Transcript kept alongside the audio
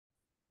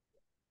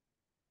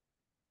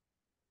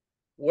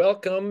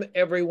Welcome,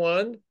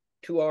 everyone,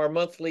 to our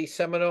monthly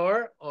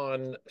seminar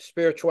on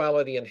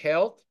spirituality and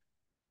health.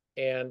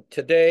 And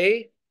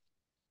today,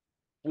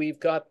 we've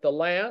got the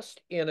last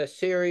in a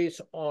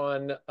series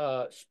on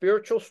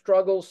spiritual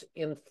struggles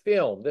in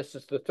film. This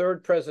is the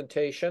third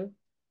presentation.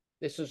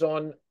 This is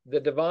on the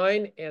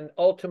divine and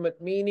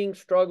ultimate meaning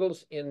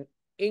struggles in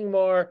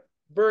Ingmar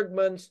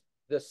Bergman's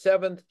The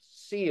Seventh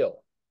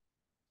Seal.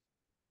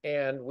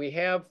 And we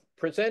have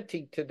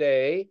presenting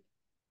today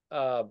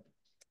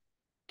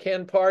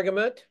Ken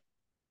Pargament,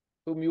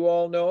 whom you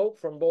all know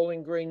from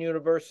Bowling Green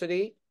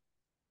University,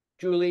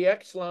 Julie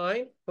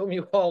Exline, whom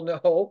you all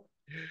know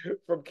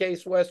from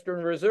Case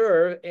Western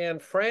Reserve, and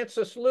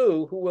Francis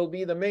Liu, who will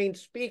be the main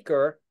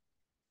speaker.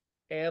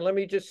 And let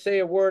me just say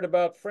a word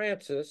about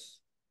Francis.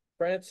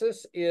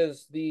 Francis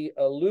is the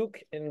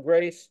Luke and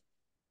Grace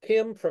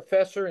Kim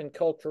Professor in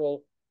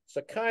Cultural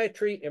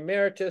Psychiatry,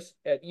 Emeritus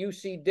at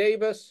UC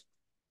Davis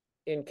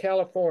in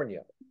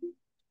California.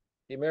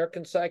 The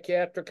American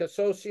Psychiatric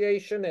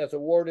Association has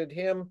awarded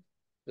him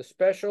the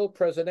Special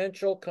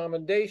Presidential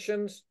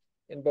Commendations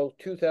in both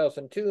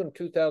 2002 and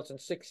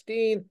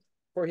 2016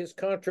 for his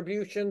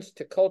contributions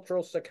to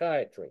cultural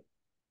psychiatry.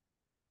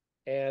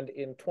 And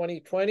in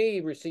 2020, he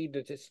received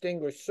a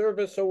Distinguished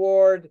Service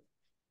Award,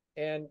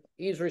 and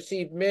he's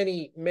received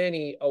many,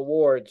 many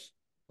awards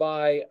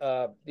by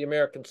the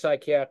American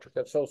Psychiatric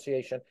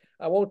Association.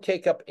 I won't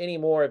take up any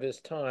more of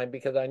his time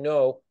because I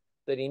know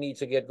that he needs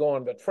to get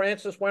going. But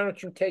Francis, why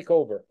don't you take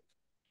over?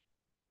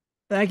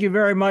 Thank you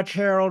very much,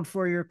 Harold,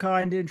 for your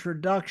kind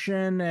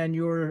introduction and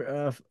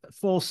your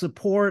full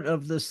support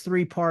of this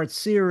three-part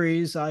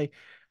series. I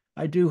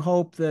do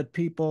hope that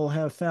people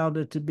have found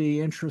it to be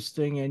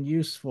interesting and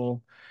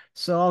useful.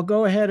 So I'll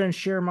go ahead and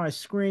share my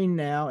screen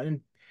now,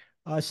 and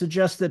I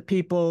suggest that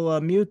people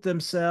mute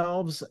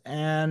themselves.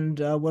 And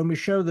when we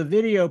show the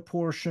video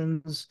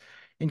portions,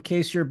 in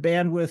case your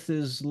bandwidth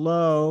is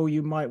low,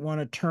 you might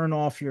want to turn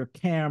off your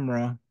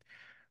camera.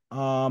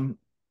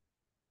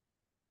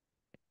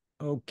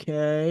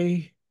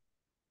 Okay.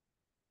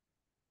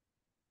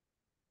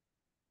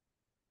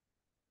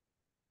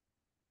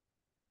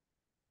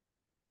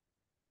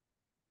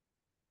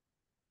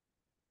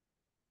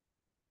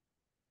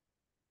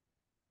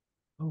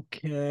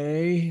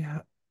 Okay.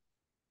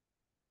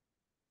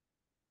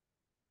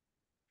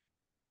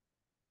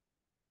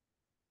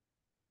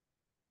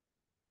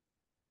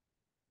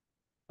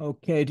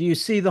 Okay, do you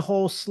see the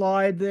whole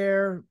slide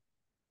there?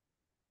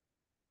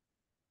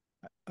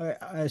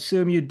 I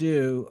assume you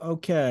do.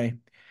 Okay.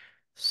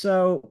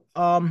 So,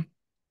 our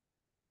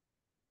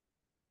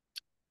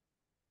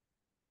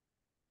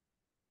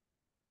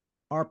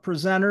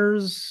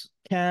presenters,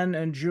 Ken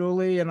and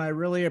Julie, and I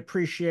really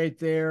appreciate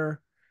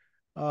their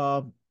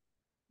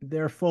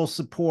full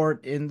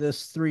support in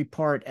this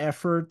three-part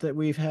effort that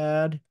we've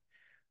had.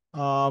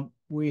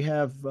 We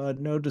have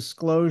no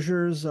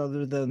disclosures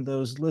other than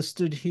those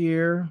listed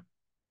here.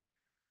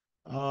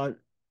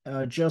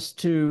 Just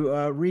to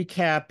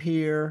recap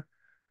here,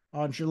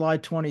 on July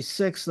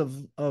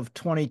 26th of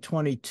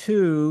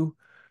 2022,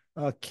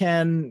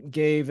 Ken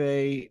gave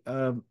a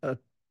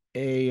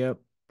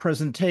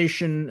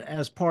presentation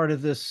as part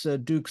of this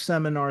Duke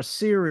seminar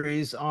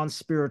series on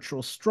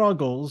spiritual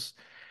struggles.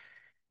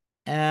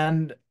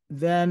 And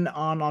then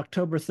on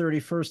October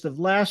 31st of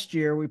last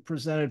year, we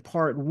presented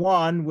part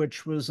one,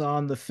 which was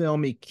on the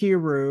film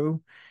Ikiru.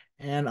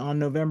 And on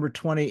November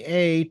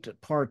 28,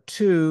 part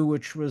two,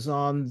 which was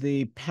on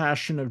the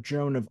Passion of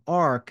Joan of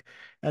Arc.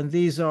 And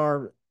these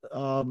are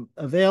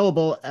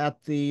available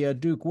at the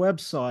Duke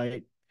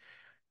website.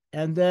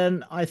 And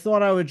then I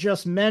thought I would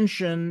just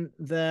mention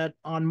that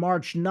on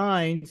March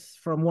 9th,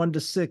 from 1 to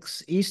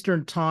 6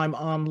 Eastern Time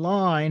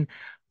online,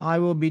 I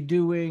will be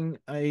doing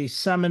a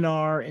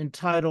seminar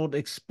entitled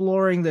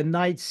Exploring the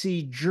Night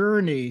Sea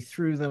Journey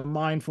Through the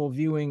Mindful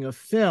Viewing of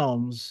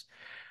Films.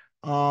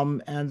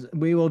 And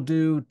we will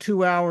do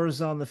 2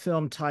 hours on the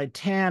film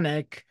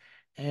Titanic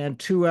and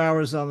 2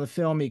 hours on the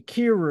film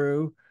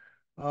Ikiru,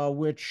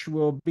 which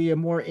will be a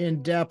more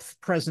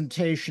in-depth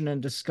presentation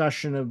and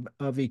discussion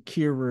of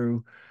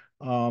Ikiru.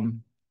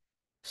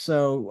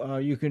 So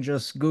you can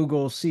just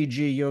Google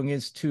C.G. Jung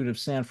Institute of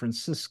San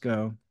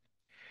Francisco.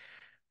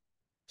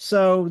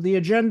 So the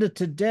agenda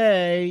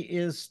today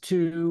is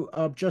to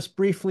just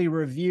briefly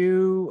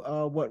review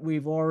what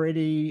we've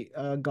already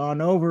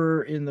gone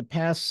over in the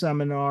past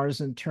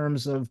seminars in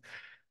terms of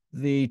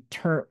the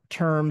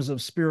terms of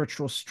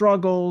spiritual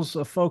struggles,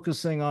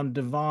 focusing on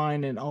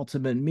divine and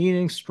ultimate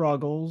meaning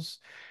struggles.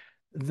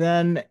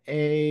 Then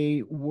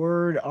a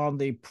word on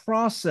the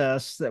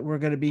process that we're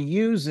going to be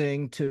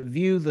using to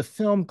view the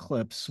film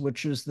clips,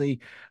 which is the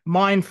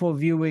mindful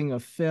viewing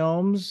of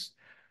films.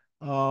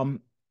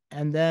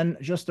 And then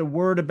just a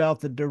word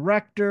about the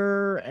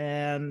director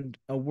and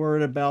a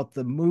word about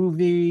the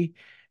movie,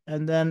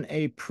 and then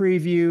a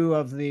preview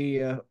of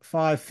the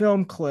 5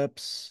 film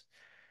clips.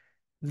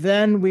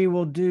 Then we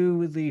will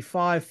do the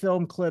 5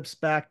 film clips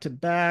back to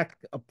back,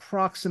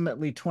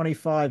 approximately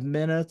 25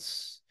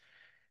 minutes.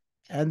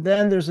 And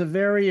then there's a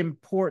very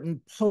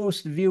important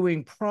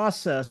post-viewing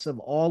process of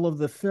all of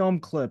the film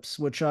clips,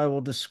 which I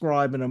will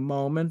describe in a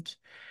moment.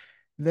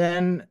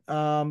 Then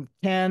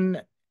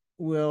Ken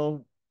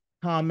will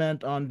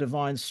comment on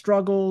divine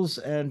struggles,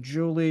 and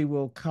Julie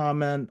will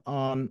comment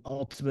on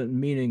ultimate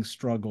meaning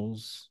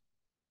struggles.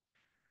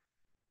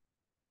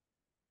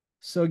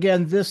 So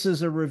again, this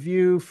is a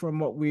review from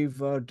what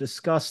we've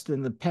discussed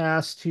in the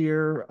past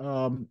here,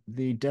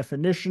 the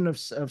definition of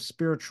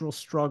spiritual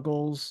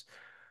struggles,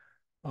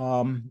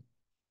 and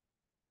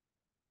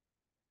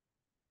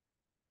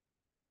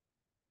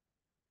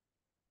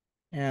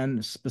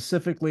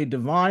specifically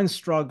divine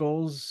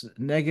struggles,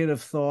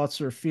 negative thoughts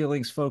or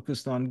feelings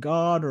focused on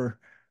God or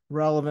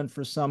relevant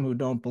for some who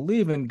don't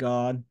believe in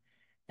God.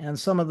 And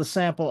some of the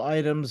sample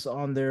items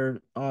on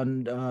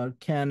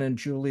Ken and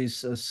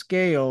Julie's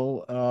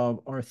scale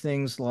are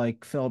things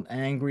like felt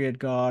angry at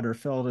God or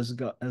felt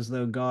as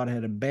though God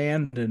had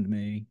abandoned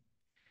me.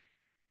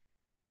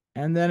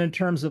 And then in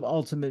terms of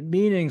ultimate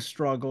meaning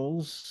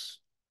struggles,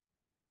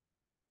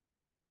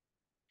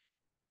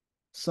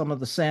 some of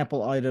the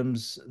sample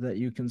items that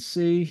you can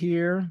see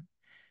here.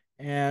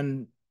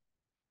 And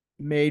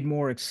made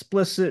more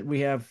explicit,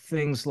 we have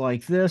things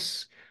like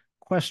this: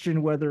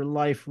 question whether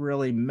life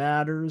really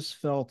matters,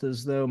 felt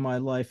as though my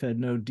life had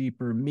no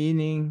deeper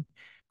meaning,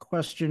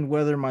 question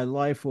whether my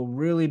life will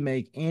really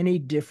make any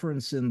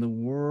difference in the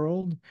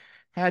world,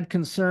 had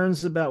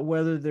concerns about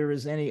whether there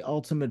is any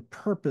ultimate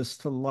purpose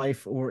to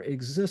life or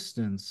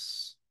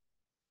existence.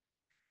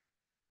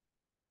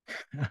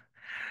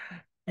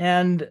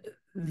 And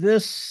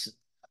this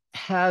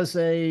has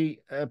a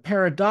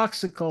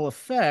paradoxical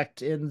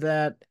effect in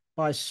that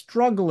by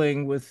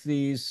struggling with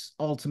these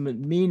ultimate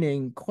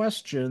meaning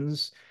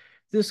questions,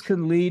 this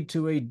can lead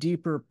to a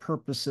deeper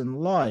purpose in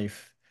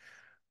life.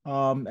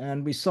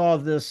 And we saw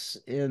this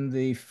in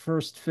the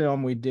first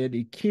film we did,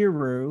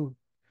 Ikiru.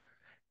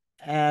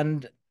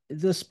 And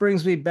this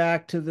brings me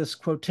back to this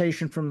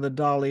quotation from the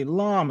Dalai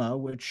Lama,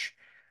 which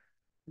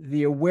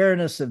the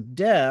awareness of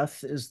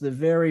death is the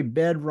very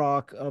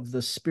bedrock of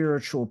the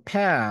spiritual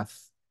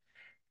path.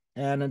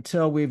 And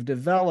until we've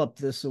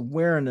developed this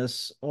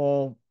awareness,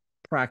 all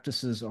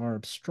practices are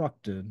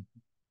obstructed.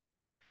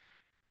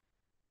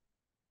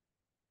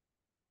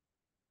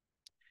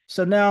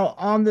 So now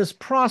on this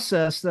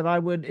process that I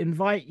would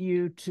invite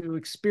you to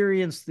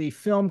experience the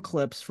film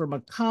clips from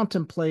a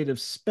contemplative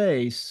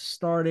space,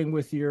 starting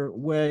with your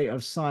way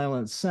of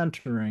silent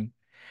centering.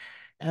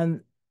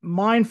 And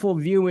mindful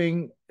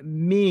viewing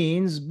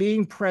means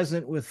being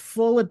present with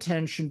full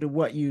attention to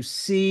what you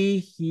see,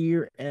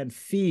 hear, and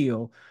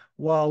feel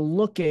while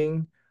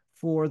looking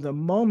for the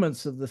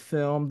moments of the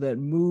film that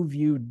move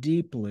you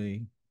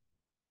deeply.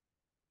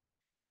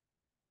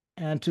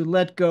 And to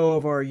let go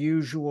of our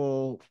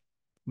usual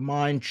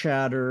mind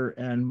chatter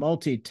and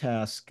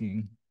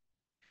multitasking.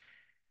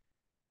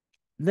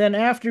 Then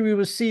after we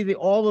will see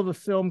all of the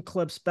film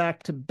clips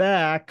back to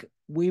back,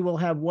 we will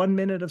have 1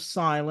 minute of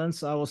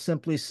silence. I will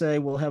simply say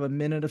we'll have a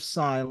minute of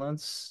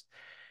silence.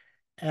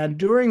 And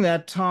during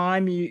that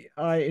time,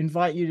 I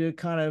invite you to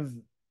kind of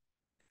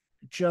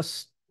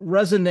just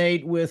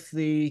resonate with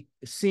the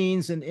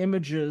scenes and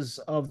images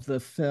of the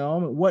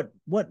film.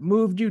 What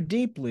moved you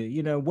deeply?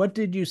 You know, what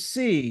did you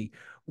see?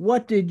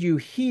 What did you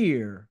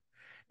hear?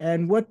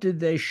 And what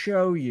did they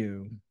show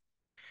you?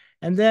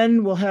 And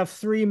then we'll have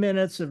 3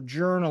 minutes of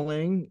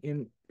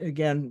journaling.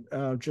 Again,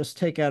 just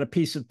take out a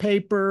piece of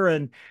paper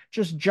and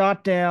just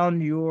jot down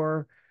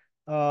your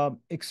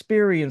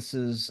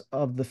experiences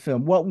of the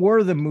film. What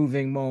were the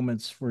moving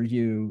moments for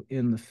you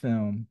in the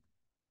film?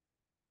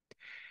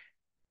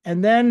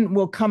 And then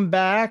we'll come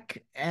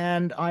back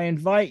and I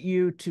invite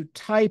you to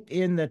type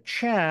in the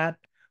chat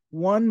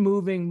one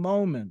moving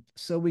moment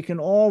so we can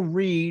all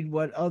read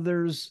what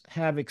others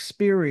have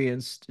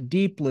experienced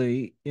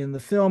deeply in the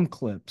film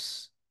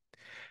clips.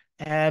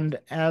 And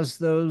as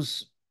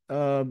those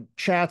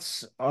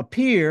chats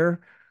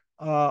appear,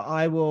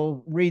 I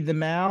will read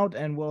them out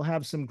and we'll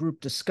have some group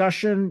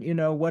discussion. You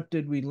know, what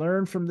did we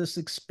learn from this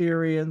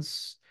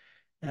experience?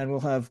 And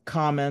we'll have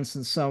comments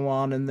and so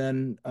on. And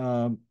then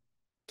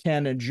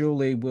Ken and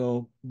Julie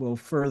will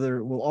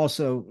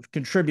also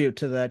contribute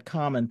to that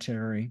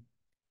commentary.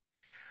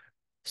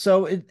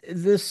 So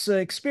this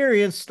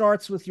experience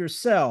starts with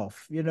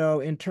yourself, you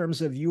know, in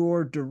terms of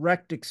your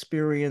direct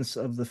experience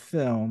of the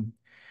film,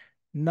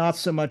 not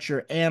so much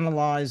your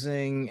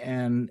analyzing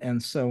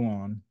and so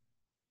on.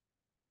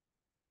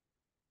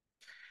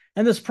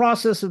 And this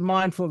process of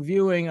mindful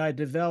viewing I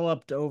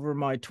developed over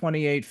my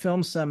 28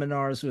 film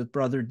seminars with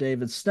Brother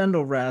David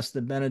Steindl-Rast,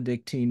 the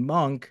Benedictine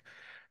monk,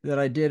 that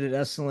I did at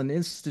Esalen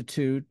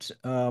Institute.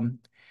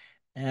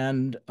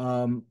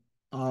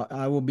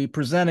 I will be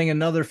presenting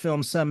another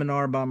film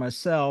seminar by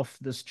myself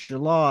this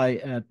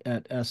July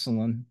at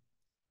Esalen.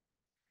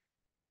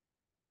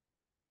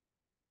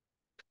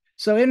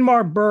 So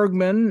Ingmar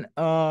Bergman,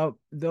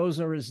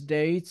 those are his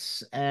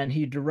dates, and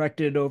he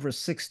directed over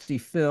 60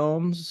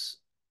 films.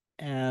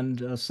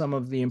 And some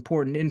of the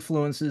important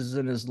influences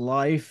in his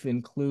life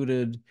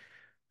included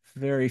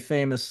very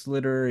famous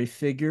literary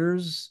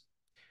figures.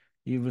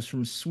 He was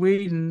from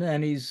Sweden,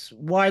 and he's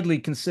widely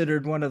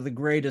considered one of the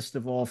greatest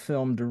of all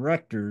film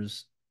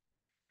directors.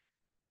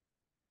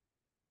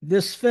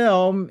 This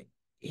film,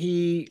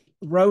 he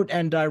wrote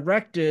and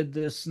directed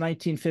this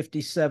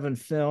 1957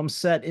 film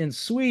set in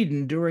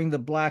Sweden during the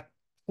Black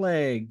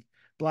Plague,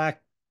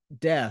 Black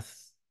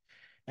Death.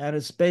 And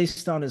it's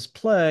based on his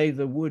play,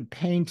 The Wood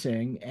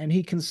Painting, and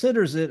he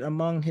considers it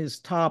among his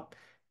top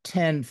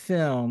 10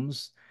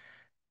 films.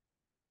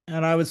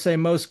 And I would say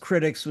most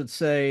critics would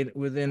say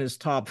within his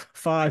top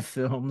 5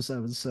 films, I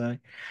would say.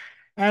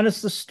 And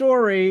it's the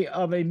story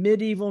of a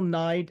medieval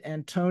knight,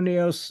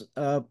 Antonius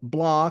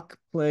Block,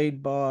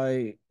 played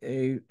by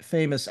a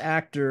famous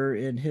actor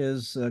in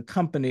his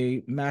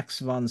company, Max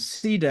von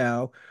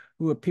Sydow,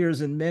 who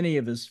appears in many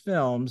of his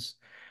films,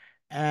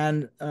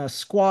 and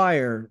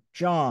Squire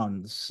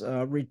Johns,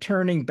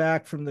 returning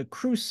back from the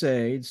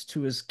Crusades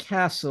to his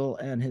castle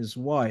and his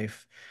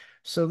wife.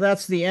 So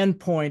that's the end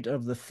point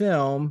of the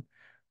film,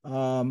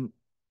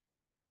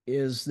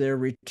 is their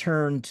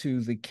return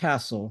to the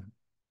castle.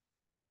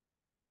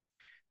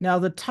 Now,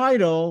 the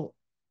title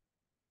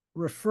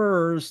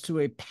refers to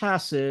a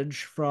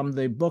passage from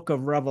the book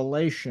of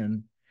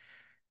Revelation,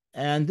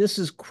 and this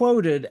is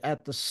quoted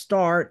at the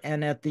start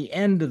and at the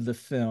end of the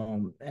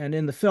film. And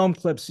in the film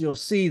clips, you'll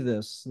see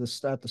this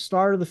at the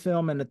start of the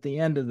film and at the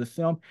end of the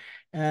film.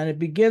 And it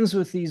begins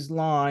with these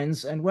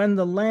lines, "And when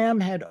the Lamb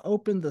had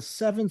opened the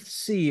seventh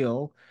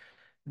seal,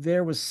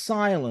 there was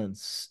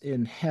silence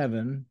in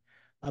heaven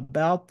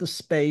about the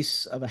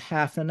space of a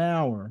half an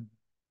hour."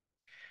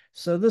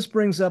 So this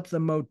brings up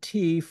the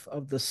motif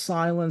of the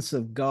silence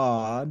of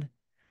God.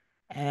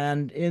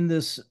 And in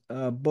this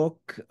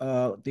book,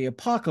 the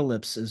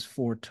apocalypse is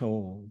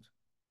foretold.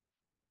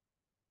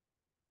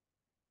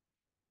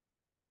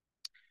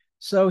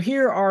 So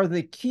here are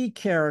the key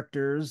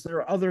characters. There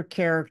are other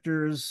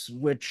characters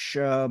which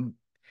I'm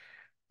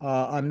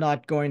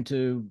not going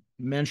to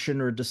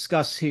mention or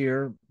discuss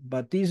here,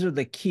 but these are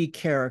the key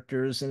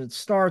characters. And it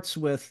starts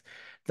with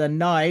the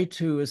knight,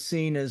 who is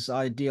seen as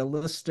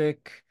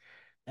idealistic,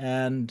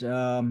 and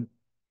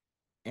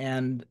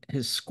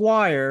his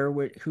squire,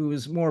 who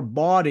is more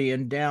bawdy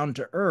and down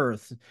to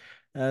earth.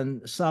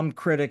 And some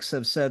critics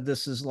have said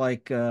this is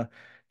like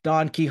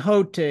Don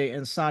Quixote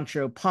and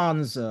Sancho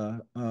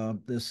Panza,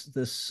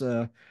 this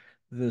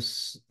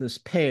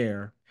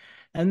pair.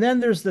 And then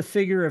there's the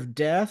figure of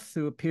death,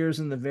 who appears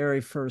in the very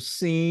first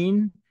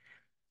scene,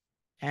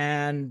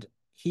 and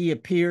he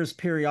appears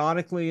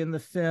periodically in the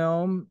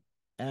film,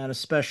 and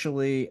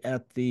especially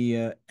at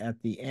the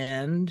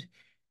end.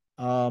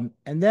 And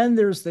then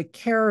there's the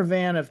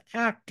caravan of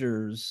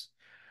actors,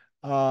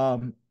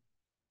 and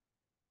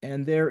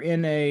they're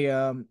in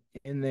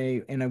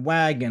a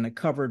wagon, a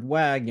covered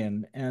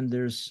wagon, and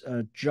there's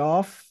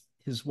Joff,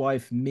 his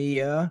wife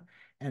Mia,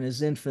 and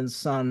his infant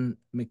son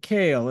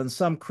Mikhail. And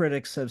some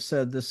critics have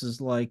said this is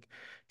like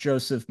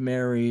Joseph,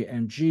 Mary,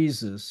 and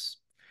Jesus.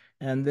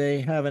 And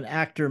they have an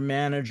actor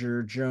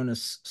manager,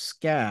 Jonas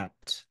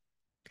Scat.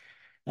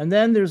 And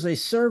then there's a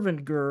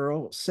servant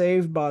girl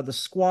saved by the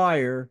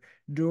squire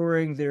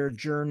during their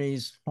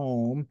journeys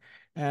home.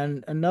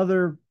 And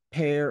another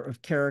pair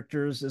of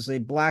characters is a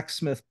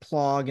blacksmith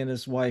Plog and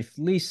his wife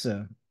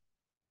Lisa.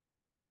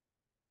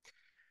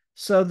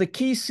 So the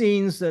key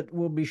scenes that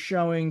we'll be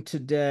showing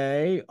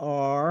today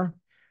are,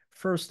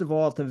 first of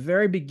all, at the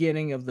very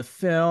beginning of the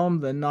film,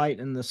 the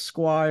knight and the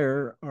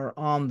squire are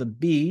on the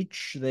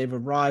beach. They've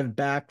arrived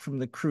back from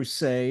the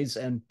Crusades,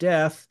 and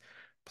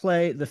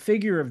the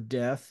figure of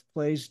death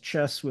plays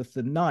chess with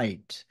the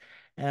knight.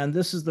 And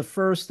this is the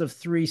first of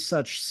 3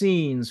 such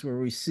scenes where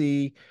we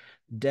see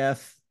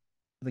death,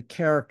 the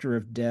character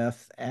of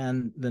death,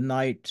 and the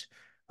knight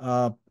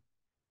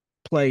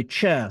play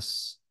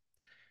chess.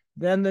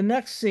 Then the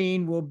next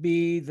scene will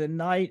be the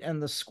knight and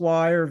the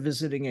squire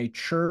visiting a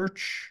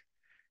church,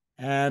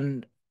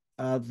 and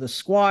the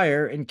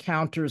squire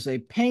encounters a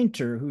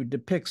painter who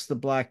depicts the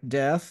Black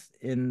Death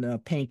in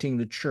painting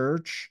the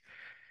church,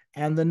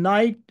 and the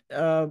knight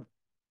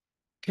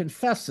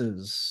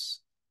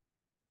confesses,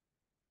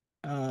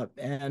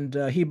 and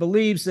he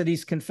believes that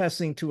he's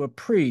confessing to a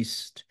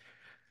priest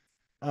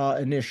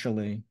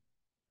initially.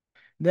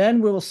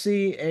 Then we'll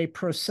see a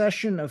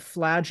procession of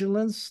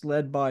flagellants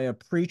led by a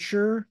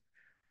preacher.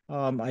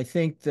 I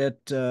think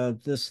that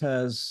this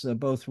has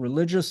both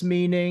religious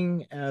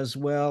meaning as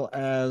well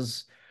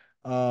as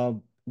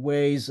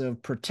ways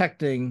of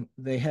protecting.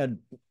 They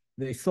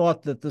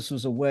thought that this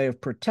was a way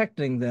of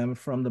protecting them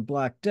from the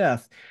Black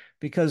Death,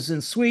 because in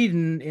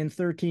Sweden in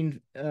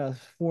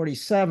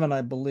 1347,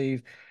 I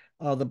believe,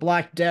 the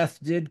Black Death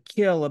did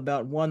kill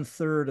about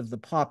 1/3 of the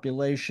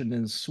population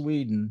in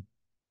Sweden.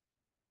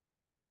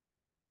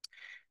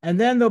 And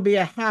then there'll be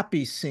a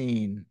happy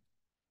scene,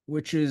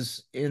 which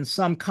is in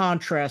some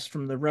contrast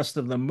from the rest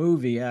of the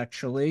movie,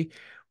 actually,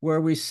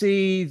 where we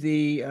see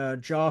the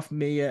Joff,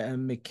 Mia,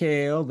 and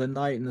Mikhail, the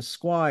knight and the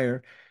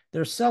squire.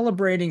 They're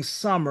celebrating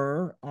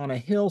summer on a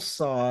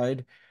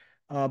hillside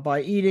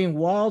by eating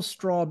wild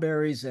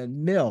strawberries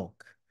and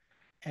milk.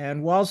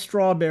 And Wild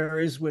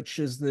Strawberries, which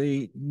is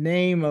the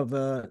name of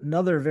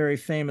another very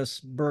famous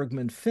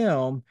Bergman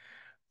film,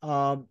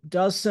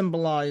 does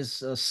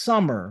symbolize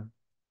summer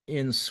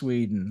in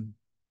Sweden.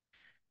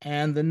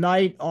 And the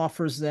knight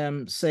offers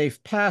them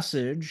safe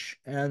passage,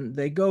 and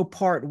they go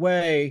part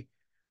way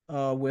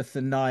with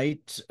the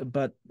knight,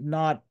 but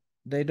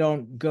they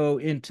don't go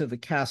into the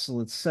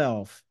castle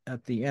itself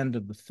at the end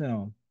of the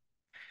film.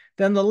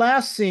 Then the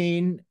last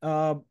scene,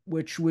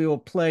 which we will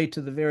play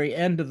to the very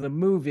end of the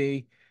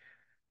movie,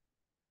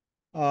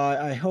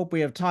 I hope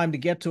we have time to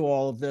get to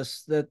all of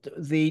this, that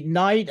the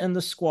knight and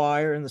the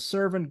squire and the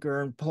servant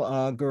girl,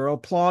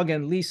 Plog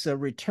and Lisa,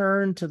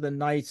 return to the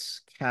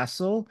knight's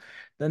castle.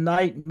 The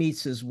knight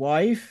meets his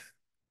wife.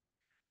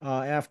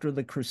 After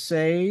the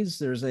Crusades,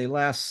 there's a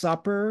Last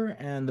Supper,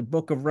 and the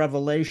Book of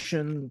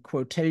Revelation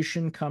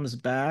quotation comes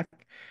back,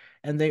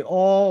 and they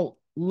all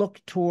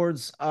look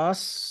towards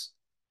us,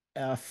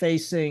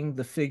 facing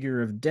the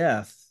figure of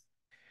death.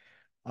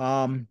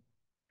 And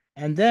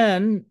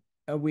then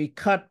we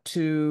cut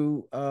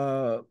to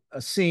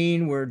a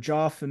scene where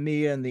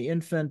Jophemia and the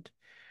infant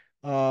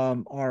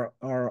are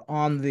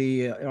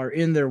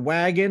in their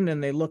wagon,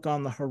 and they look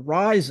on the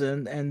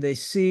horizon and they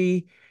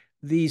see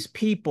these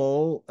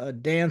people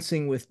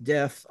dancing with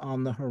death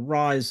on the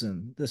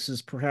horizon. This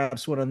is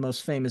perhaps one of the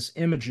most famous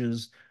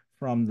images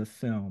from the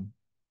film.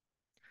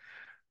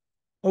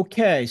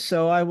 Okay,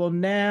 so I will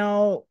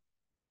now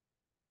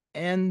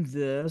end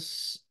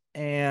this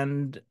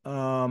and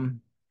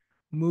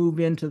move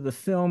into the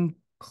film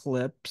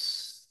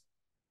clips.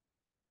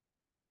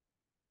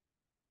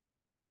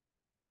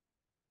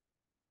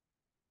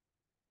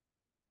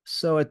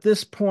 So at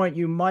this point,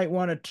 you might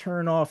want to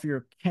turn off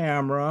your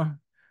camera.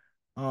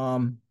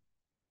 And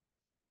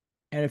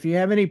if you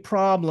have any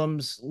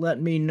problems, let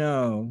me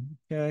know,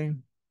 okay?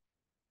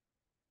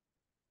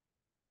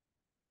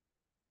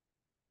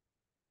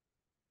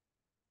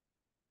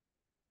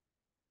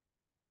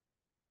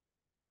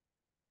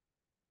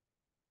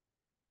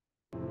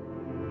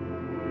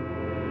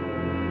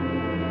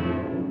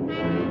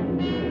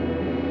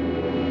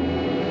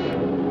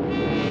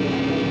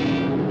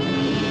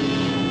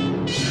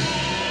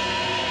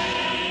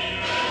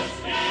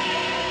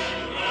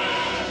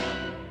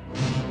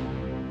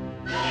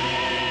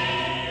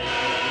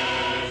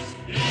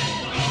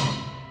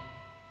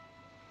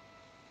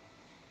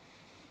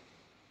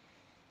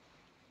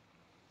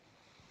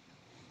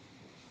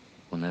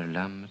 Och när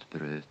lammet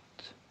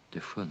bröt det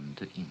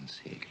 7:e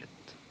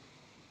inseglet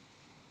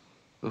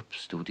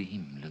uppstod i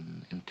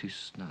himlen en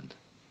tystnad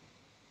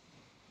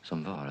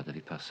som varade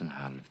vid pass en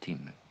halv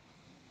timme.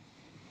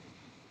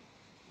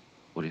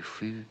 Och de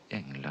 7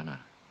 änglarna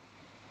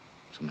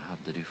som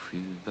hade de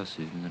 7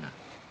 basunerna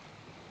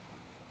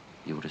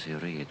gjorde sig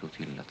redo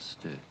till att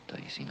stöta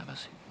i sina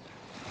basuner.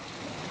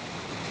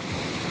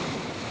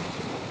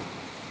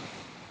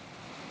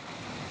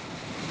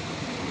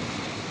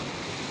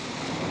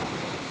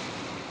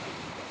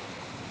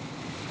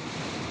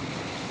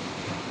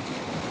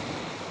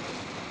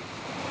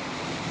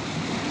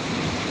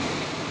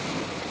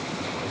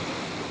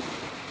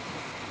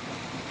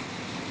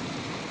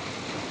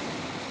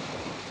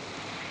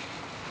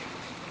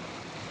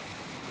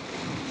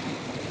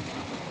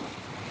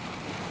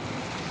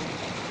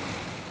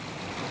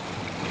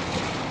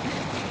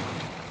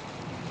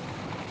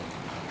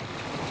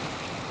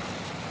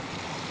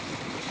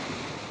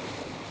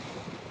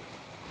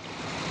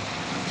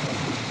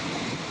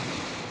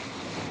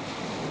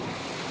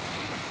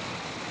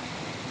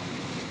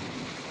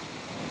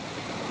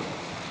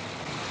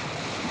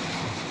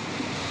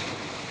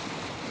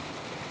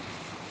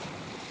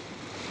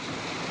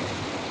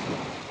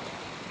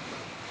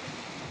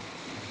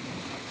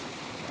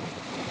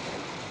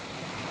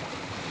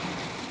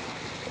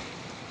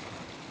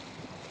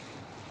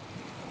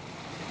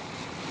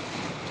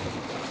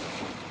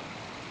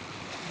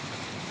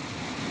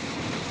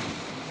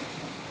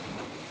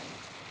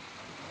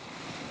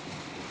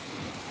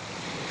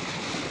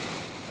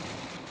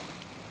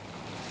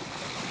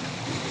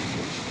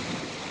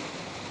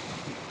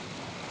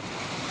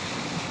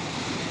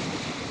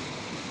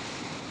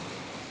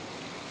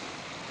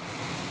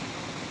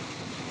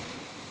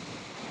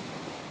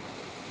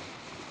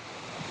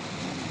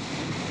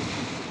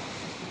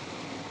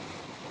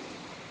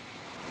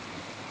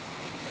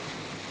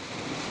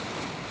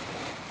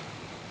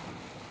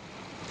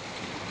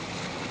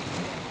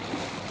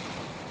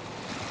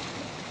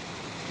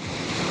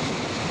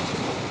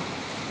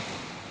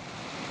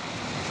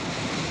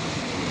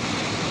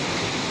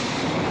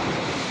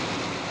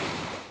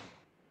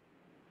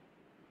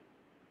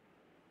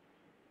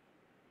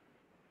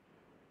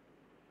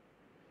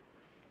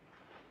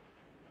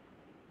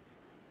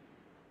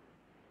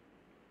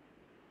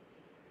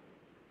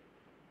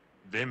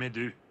 Vem är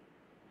du?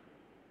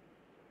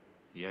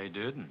 Jag är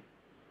döden.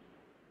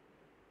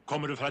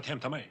 Kommer du för att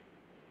hämta mig?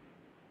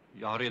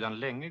 Jag har redan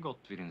länge gått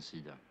vid din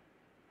sida.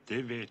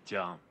 Det vet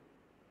jag.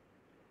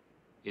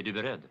 Är du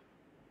beredd?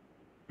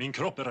 Min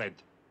kropp är rädd.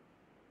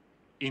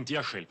 Inte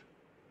jag själv.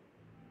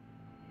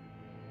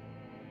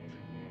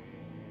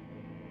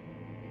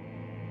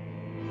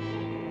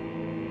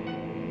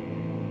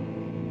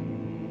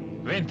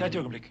 Vänta ett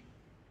ögonblick.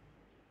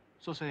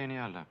 Så säger ni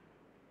alla.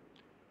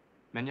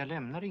 Men jag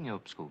lämnar inga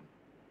uppskov.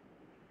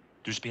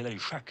 Du spelar ju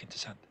schack, inte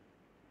sant?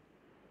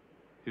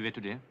 Hur vet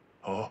du det?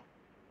 Ja.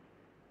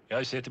 Jag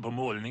har sett det på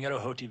målningar och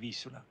hört i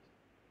visorna.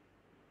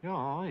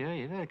 Ja, jag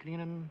är verkligen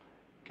en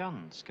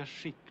ganska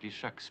skicklig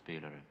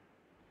schackspelare.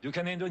 Du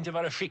kan ändå inte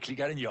vara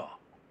skickligare än jag.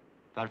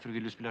 Varför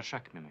vill du spela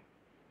schack med mig?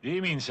 Det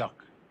är min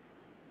sak.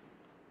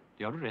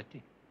 Det har du rätt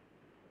i.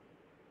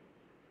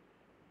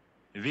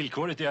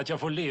 Villkoret är att jag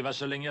får leva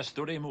så länge jag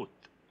står dig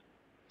emot.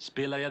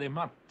 Spelar jag dig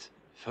matt,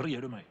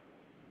 friar du mig.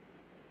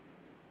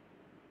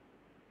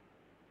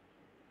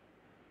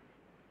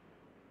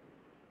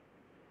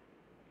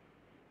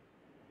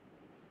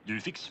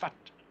 Du fick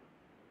svart.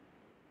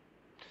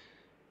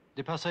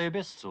 Det passar ju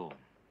bäst så.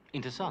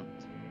 Inte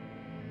sant?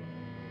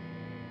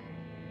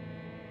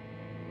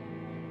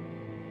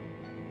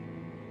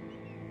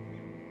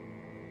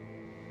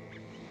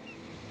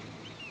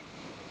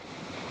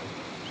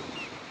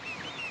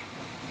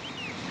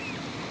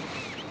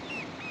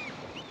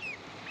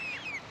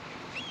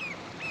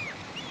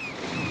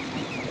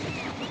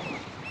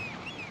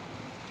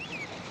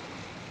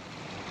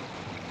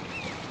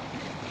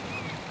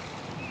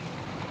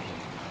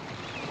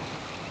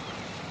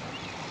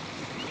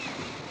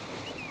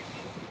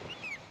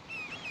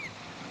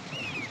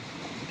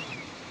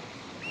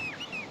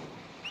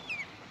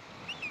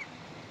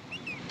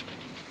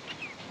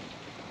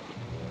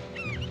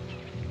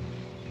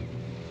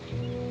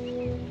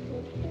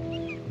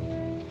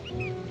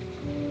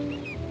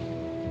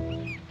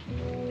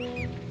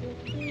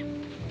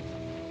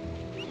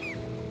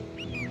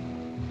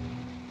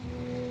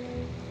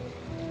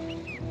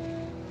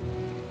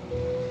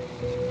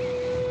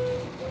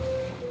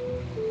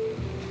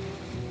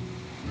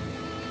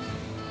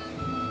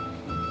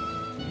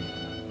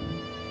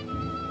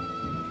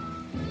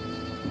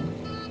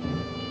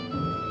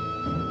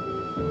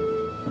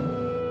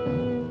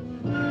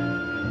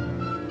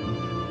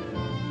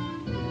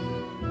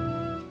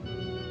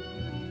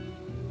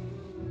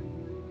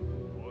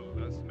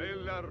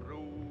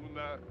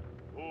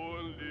 På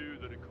en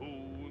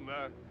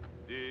luderkona,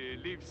 det är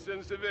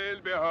livsens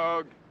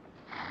välbehag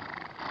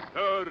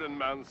för en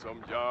man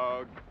som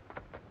jag.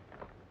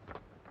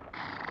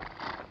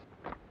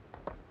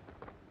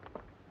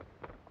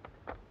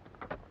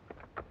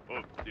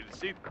 Upp till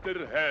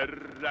sitter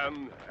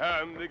herran,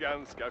 han är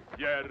ganska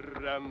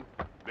fjärran,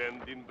 men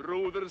din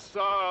broder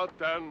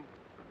Satan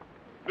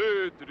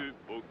möter du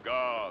på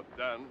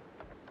gatan.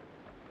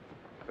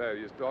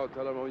 Färjestad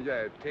talar om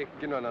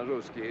järtecken och annan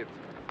ruskighet.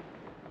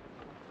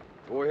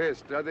 2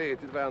 hästar hade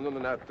ätit varandra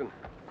under natten.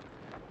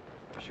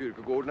 På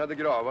kyrkogården hade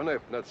gravarna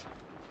öppnats.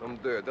 De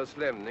dödas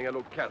lämningar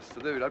låg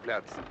kastade ur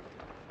platsen.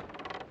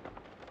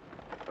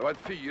 Det var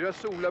 4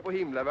 solar på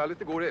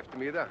himlavallet igår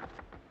eftermiddag.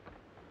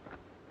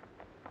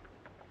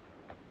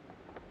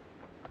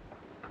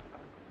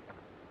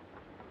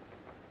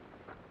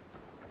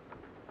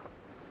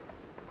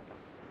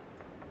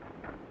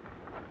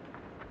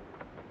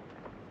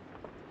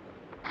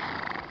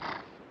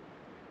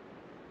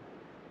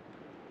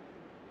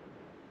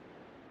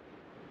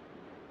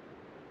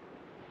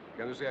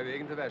 Kan du säga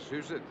vägen till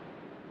värdshuset?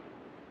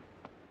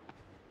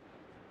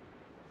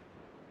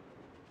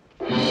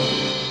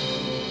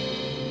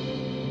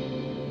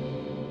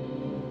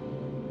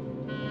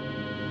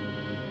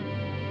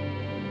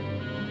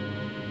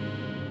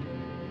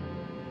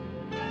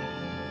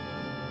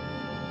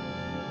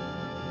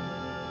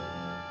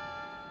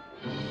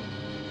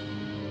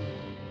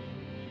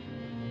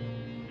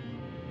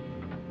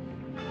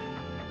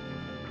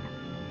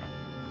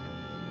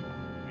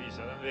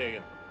 Visa den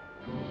vägen.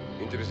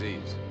 Inte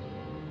precis.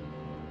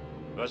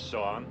 Vad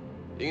sa han?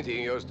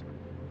 Ingenting just.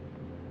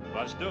 Var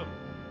han stum?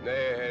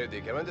 Nej,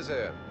 det kan man inte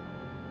säga.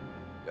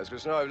 Jag skulle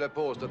snarare vilja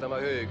påstå att han var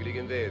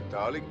högeligen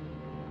vältalig.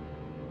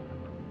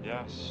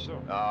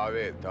 Jaså? Ja,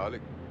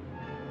 vältalig.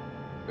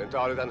 Men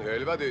talet han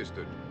höll var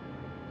dystert.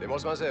 Det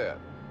måste man säga.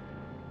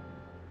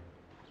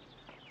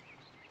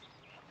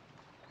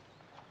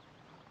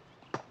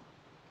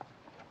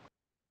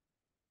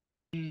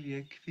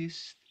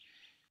 Liljekvist.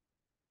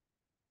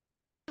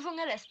 Du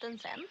fångar resten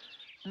sen.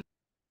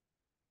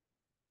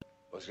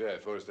 Vad ska det här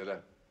föreställa?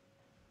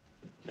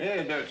 Det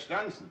är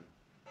dödsdansen.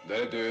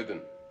 Där är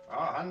döden.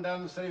 Ja, han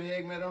dansar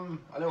iväg med dem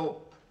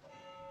allihop.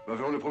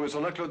 Varför håller du på med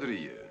sådana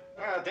klodderier?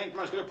 Ja, jag tänkte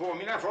man skulle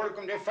påminna folk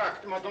om det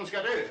faktum att de ska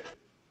dö.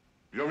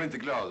 Blir de inte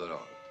glada då?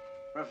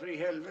 Varför i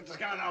helvete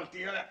ska man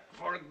alltid göra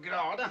folk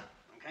glada?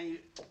 Man kan ju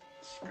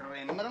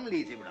skrämma dem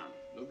lite ibland.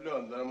 Då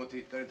blundar de och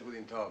tittar inte på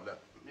din tavla.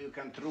 Du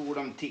kan tro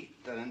de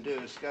tittar. En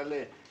dödskalle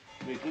är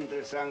mycket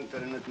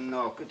intressantare än ett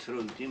naket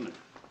fruntimmer.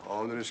 Ja,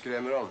 om du nu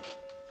skrämmer dem.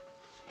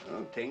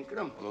 Ja, tänker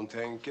de. Om de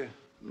tänker.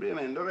 Blir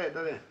de ändå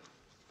räddare.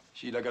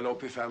 Kila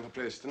galopp i fram på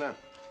prästerna.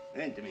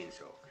 Det är inte min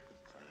sak.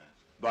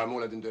 Bara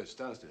måla din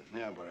dödsdans, du.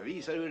 Jag bara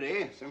visar hur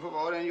det är. Sen får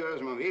var och en göra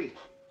som man vill.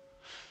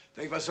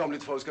 Tänk vad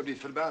somligt folk ska bli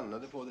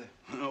förbannade på det.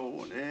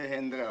 Jo, det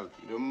händer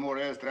alltid. Då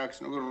målar jag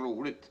strax något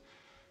roligt.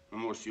 Man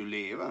måste ju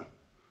leva.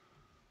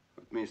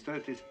 Åtminstone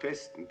tills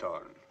pesten tar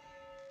den.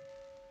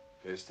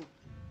 Pesten?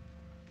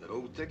 Det var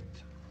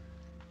otäckt.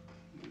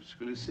 Du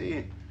skulle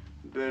se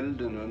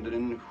bölden under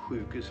en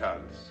sjukes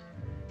hals.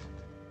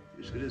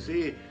 Du skulle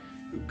se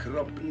hur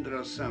kroppen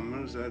dras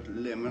samman så att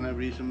lemmarna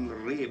blir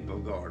som rep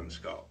av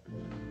galenskap.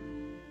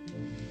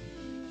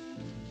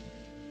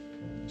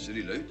 Ser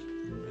illa ut?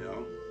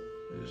 Ja,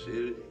 det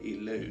ser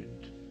illa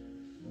ut.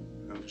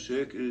 Han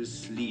försöker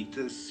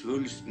slita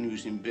svulsten ur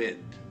sin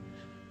bädd.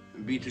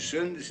 Han biter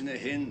sönder sina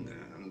händer.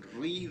 Han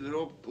river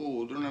upp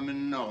ådrorna med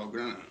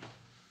naglarna.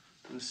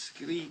 Han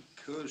skrik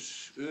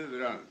hörs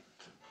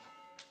överallt.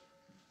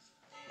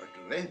 Vart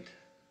du rädd?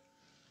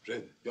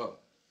 Rädd? Ja.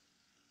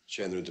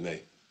 Känner du inte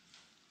mig?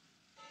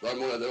 Var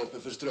månad där uppe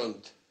för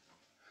strunt.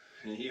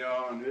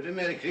 Ja, nu är det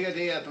märkliga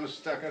det att de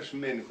stackars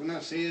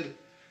människorna ser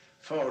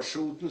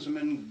farsoten som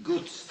en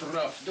Guds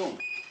straffdom.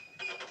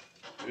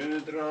 Nu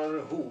drar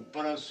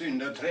hopar av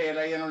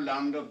syndaträlar genom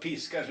land och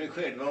piskar sig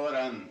själva och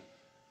varann.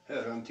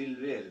 Hör han till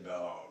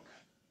välbehag.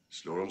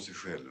 Slår de sig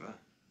själva?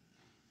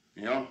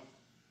 Ja,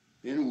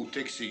 det är en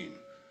otäck syn.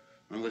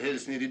 Man går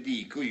helst ner i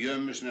dik och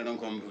gömmer sig när de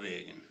kommer på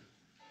vägen.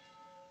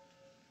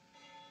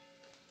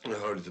 Jag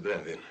har lite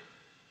brännvin.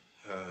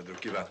 Jag har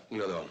druckit vatten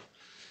hela dagen.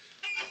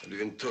 Jag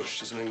blev en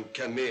törstig som en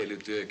kamel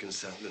ute i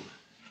ökensanden.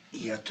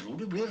 Jag tror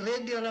du blir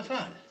rädd i alla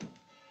fall.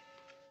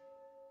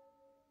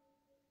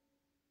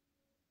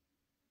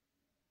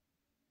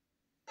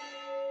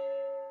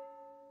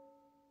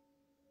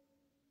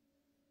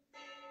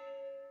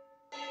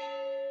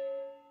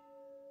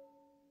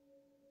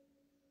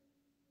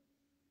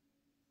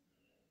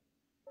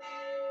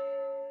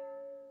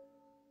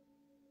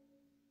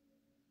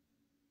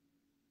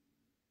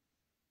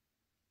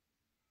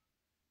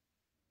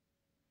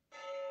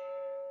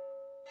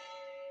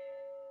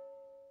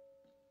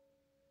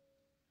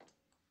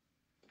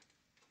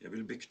 Jag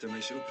vill bykta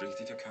mig så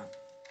uppriktigt jag kan.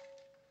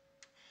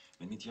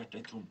 Men mitt hjärta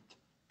är tomt.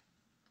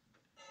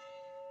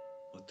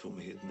 Och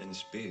tomheten är en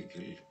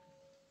spegel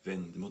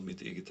vänd mot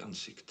mitt eget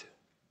ansikte.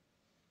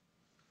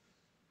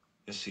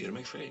 Jag ser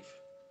mig själv.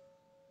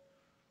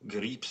 Och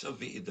grips av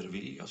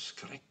vedervilja och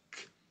skräck.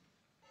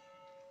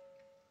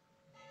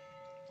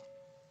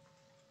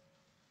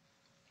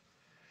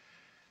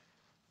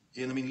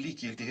 Genom min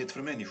likgiltighet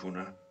för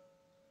människorna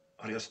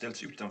har jag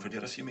ställts utanför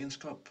deras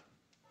gemenskap.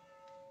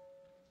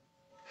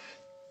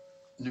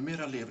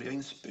 Numera lever jag i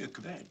en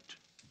spökvärld,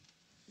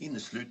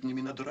 innesluten i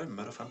mina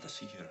drömmar och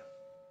fantasier.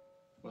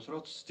 Och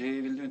trots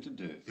det vill du inte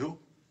dö?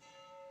 Jo,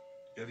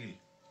 jag vill.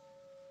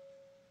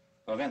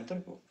 Vad väntar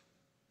du på?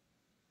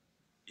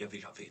 Jag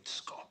vill ha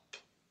vetskap.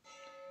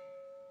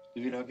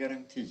 Du vill ha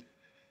garanti?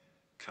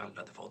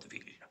 Kalla det vad du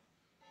vill.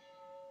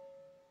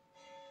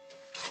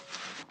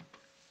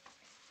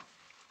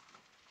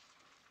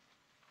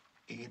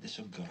 Är det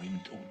så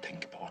grymt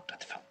otänkbart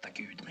att fatta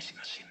Gud med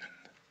sina sinnen?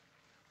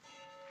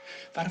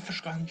 Varför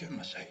ska han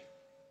gömma sig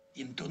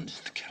i en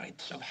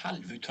dunstkrets av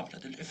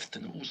halvuttalade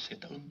löften och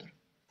osedda under?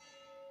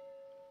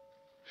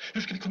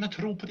 Hur ska vi kunna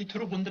tro på de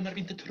troende när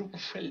vi inte tror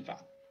själva?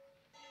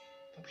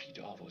 Vad blir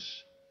det av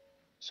oss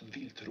som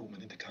vill tro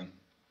men inte kan?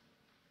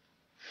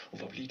 Och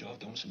vad blir det av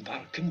dem som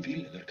varken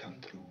vill eller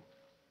kan tro?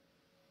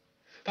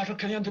 Varför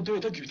kan jag inte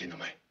döda Gud inom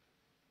mig?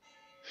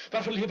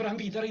 Varför lever han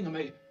vidare inom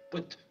mig på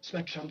ett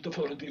smärtsamt och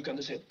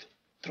förebyggande sätt,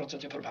 trots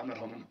att jag förbannar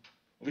honom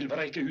och vill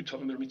vräka ut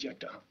honom ur mitt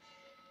hjärta?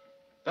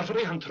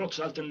 Varför är han trots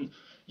allt en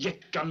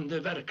jäckande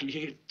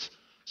verklighet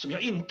som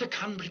jag inte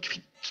kan bli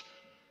kvitt?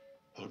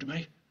 Hör du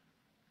mig?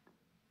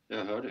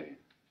 Jag hör dig.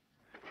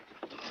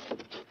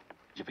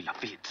 Jag vill ha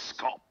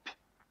vetskap.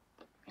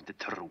 Inte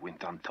tro,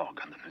 inte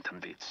antaganden, utan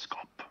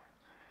vetskap.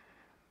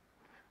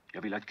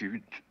 Jag vill att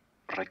Gud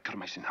räcker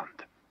mig sin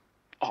hand,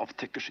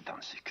 avtäcker sitt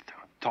ansikte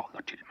och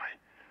talar till mig.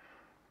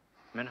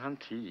 Men han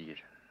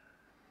tiger.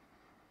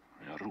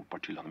 Jag ropar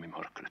till honom i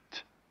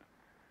mörkret.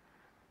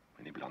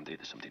 Men ibland är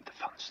det som det inte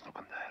fanns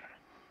någon där.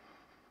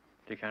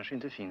 Det kanske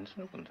inte finns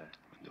någon där.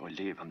 Men då är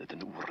levandet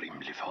en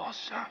orimlig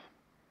fasa.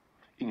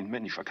 Ingen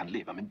människa kan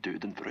leva med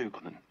döden för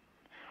ögonen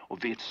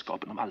och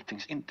vetskapen om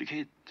alltings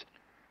intighet.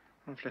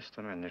 De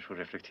flesta människor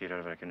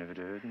reflekterar varken över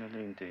döden eller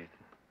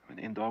intigheten. Men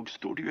en dag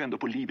står du ju ändå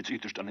på livets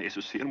yttersta när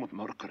Jesus ser mot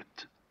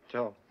mörkret.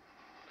 Ja,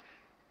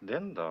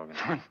 den dagen.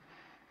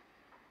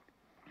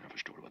 Jag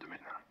förstår vad du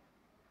menar.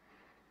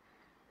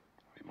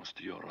 Vi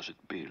måste göra oss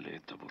ett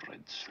beläte av vår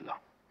rädsla.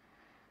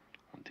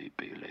 Och det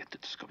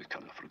belätet ska vi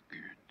kalla för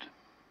Gud.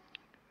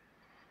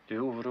 Du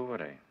oroar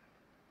dig.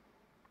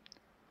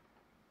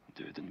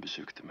 Döden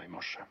besökte mig i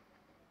morse.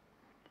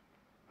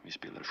 Vi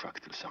spelade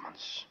schack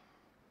tillsammans.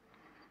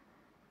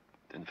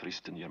 Den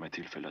fristen ger mig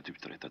tillfälle att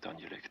uträtta ett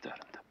angeläget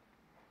ärende.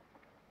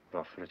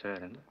 Vad för ett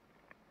ärende?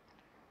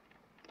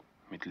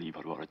 Mitt liv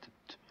har varit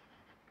ett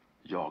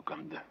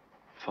jagande,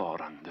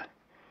 farande,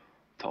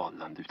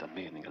 talande utan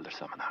mening eller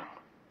sammanhang.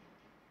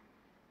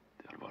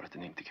 Det har varit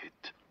en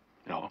intighet.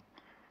 Ja,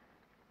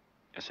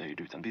 jag säger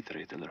det utan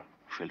bitterhet eller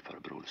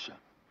självförebråelse.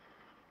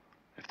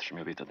 Eftersom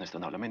jag vet att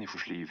nästan alla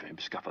människors liv är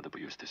beskaffade på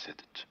just det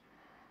sättet.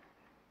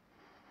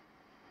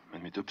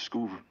 Men mitt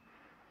uppskov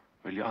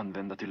vill jag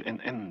använda till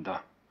en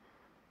enda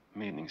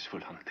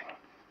meningsfull handling.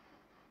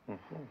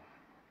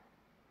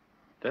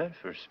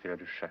 Därför spelar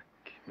du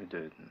schack med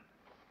döden.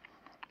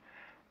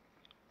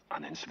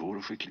 Han är en svår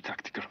och skicklig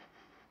taktiker.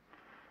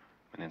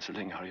 Men än så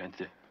länge har jag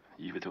inte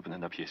givit upp en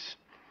enda pjäs.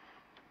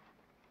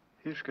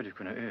 Hur ska du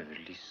kunna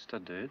överlista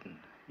döden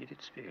i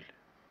ditt spel?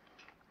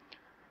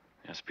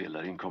 Jag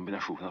spelar i en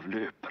kombination av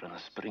löparen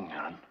och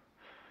springaren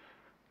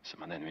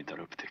som han ännu inte har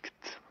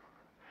upptäckt.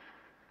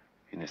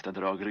 I nästa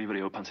drag river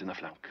jag upp hans ena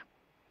flank.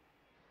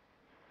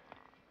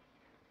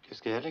 Det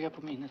ska jag lägga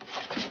på minnet.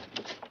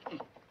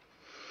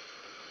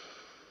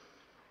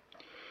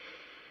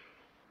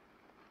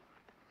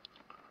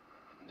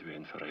 Du är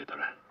en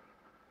förrädare.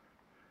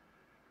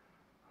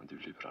 Och du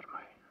lurar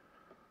mig.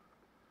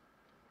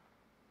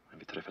 Men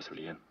vi träffas väl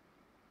igen.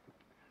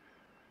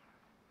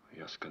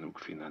 Jag ska nog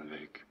finna en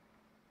väg.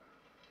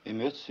 Vi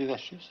möts vid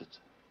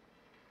värdshuset.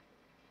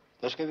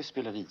 Där ska vi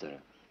spela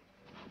vidare.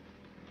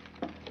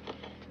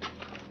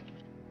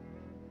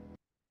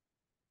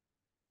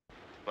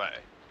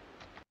 Nej.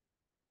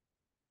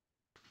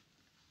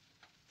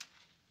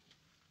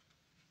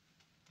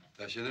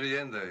 Jag känner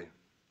igen dig,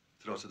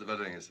 trots att det var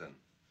länge sedan.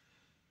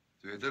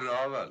 Du heter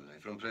Raval,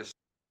 från press.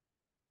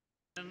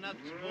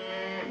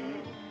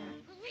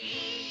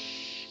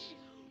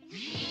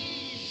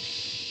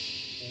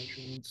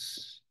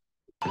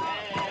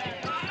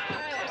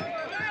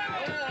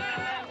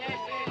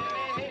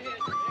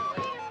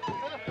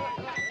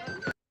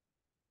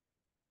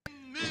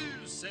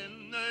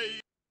 Musen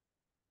nöjd,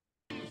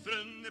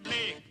 frun är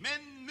blek,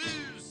 men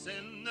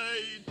musen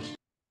nöjd.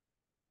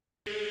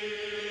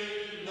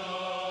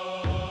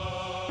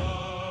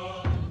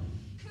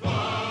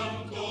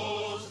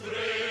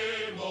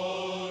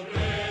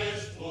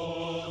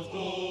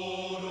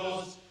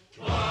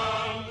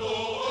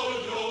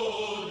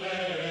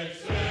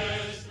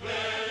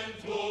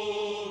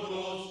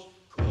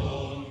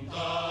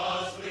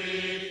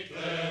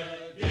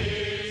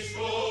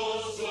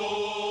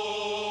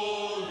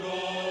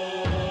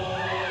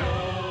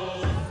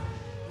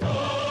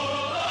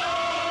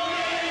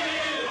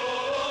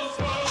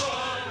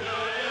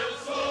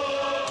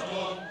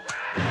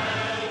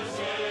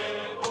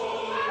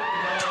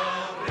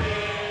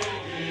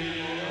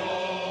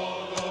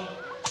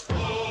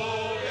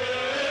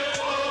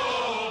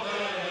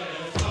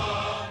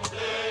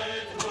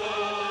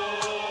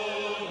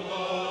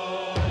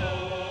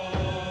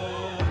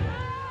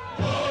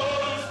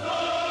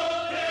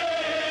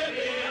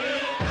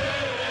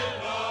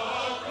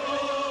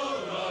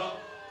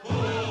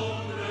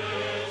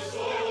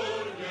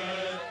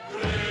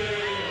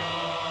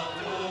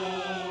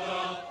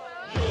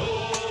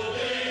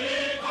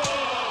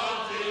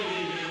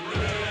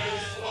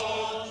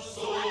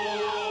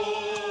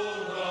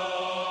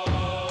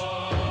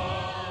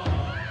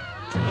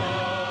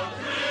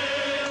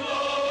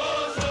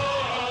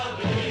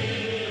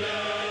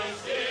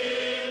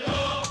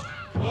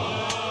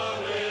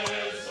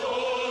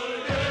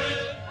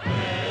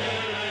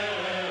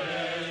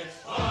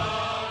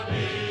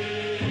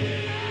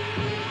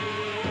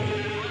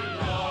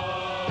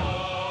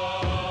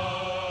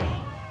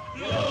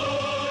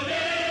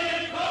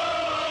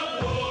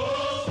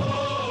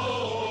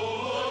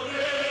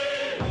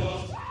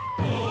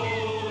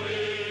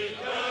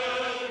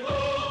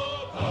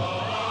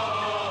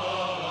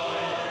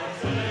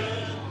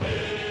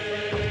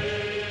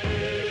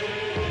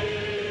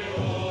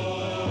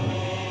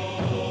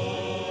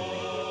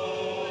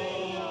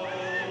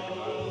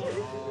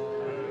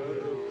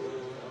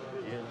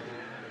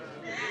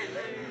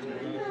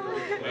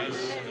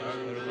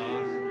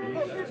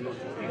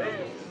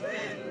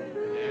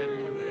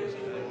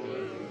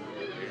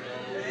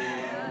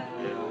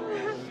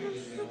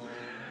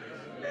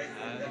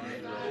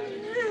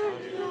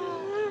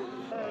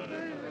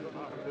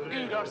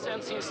 Gud har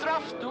sänt sin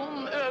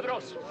straffdom över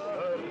oss.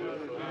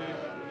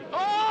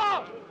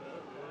 Åh!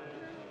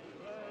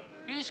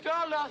 Vi ska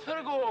alla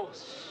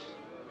förgås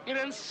i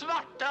den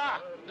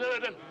svarta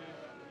döden.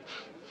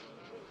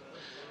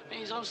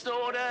 Ni som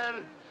står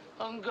där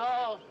som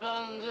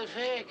gapande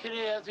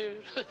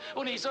fäkreatur,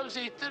 och ni som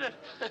sitter där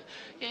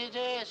i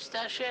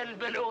dästa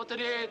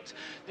självbelåtenhet,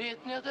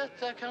 vet ni att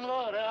detta kan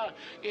vara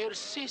er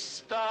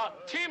sista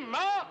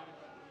timma?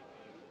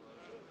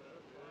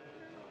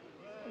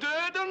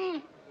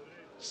 Döden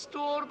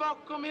står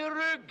bakom er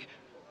rygg.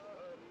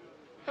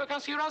 Jag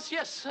kan se hur hans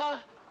gässa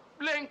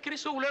blänker i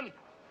solen.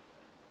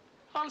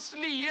 Hans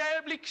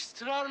lie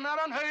blixtrar när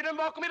han höjer den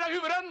bakom era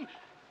huvuden.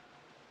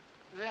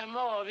 Vem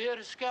av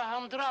er ska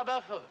han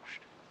drabba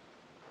först?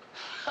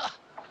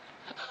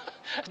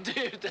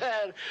 Du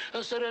där,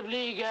 så det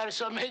blygar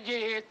som en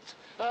get.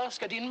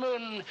 Ska din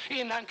mun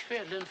innan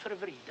kvällen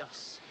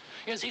förvridas.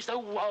 En sista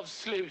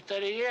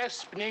oavslutade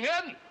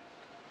gäspningen.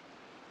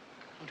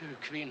 Och du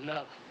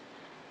kvinna,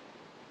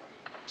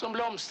 som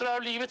blomstrar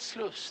av livets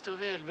lust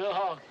och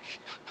välbehag.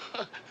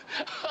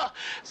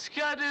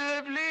 Ska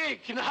du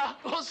blekna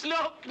och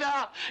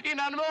slockna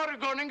innan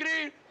morgonen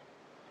gryr?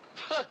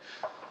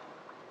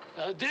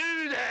 Ja,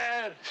 du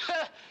där,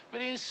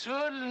 med din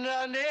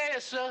svullna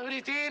näsa och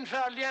ditt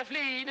enfaldiga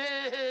flin.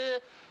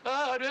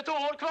 Har du ett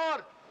år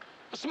kvar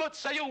att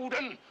smutsa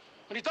jorden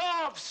och ditt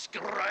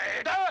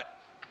avskröde.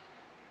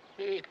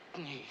 Vet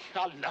ni,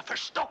 alla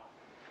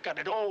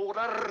förstockade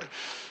dårar,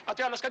 att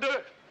vi alla ska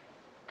dö.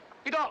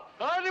 Idag,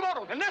 eller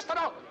imorgon, eller nästa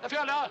dag, därför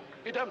alla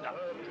är dömda.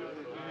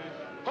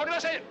 Hör ni vad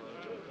jag säger?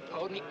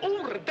 Hör ni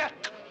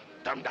ordet?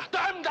 Dömda,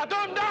 dömda,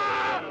 dömda!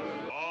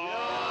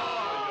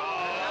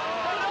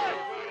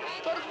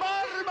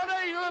 Förbarma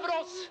dig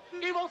över oss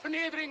i vår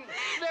förnedring.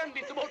 Vänd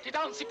inte bort ditt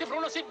ansikte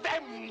från oss i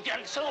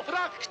vämjelse och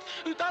frakt,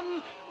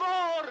 utan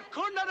var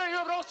kunna dig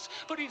över oss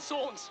för din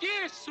sons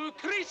Jesu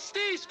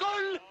Kristi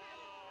skull.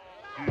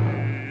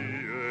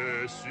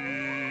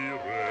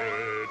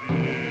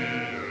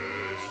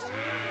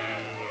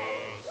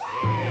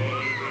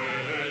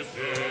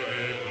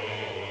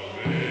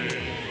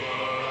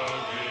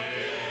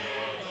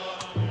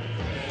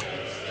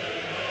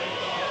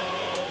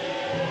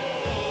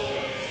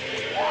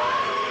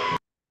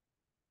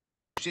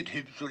 Sitt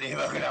hus och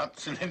leva glatt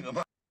så länge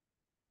man...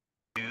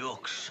 Du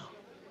också.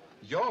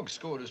 Jag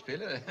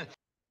skådespelare?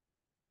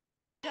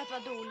 Det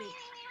var dåligt.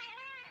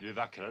 Du är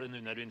vackrare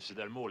nu när du inte är så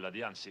där målad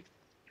i ansiktet.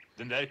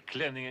 Den där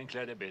klänningen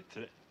klär dig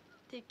bättre.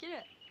 Tycker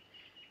du?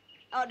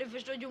 Ja, du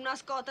förstår,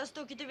 Jonas Gata har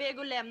stuckit iväg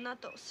och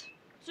lämnat oss.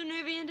 Så nu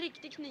är vi i en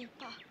riktig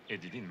knipa. Är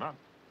det din man?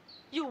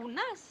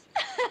 Jonas?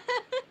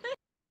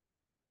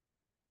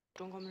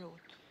 De kommer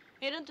åt.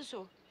 Är det inte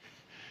så?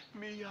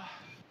 Mia.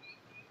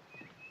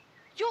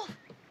 Joff!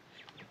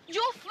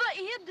 Joff, vad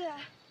är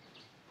det?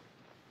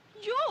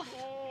 Joff!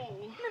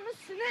 Nej men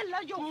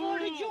snälla, Joff, vad har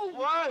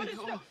du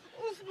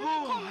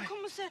gjort?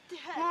 Kom och sätt dig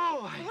här.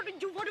 Var har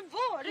du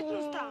varit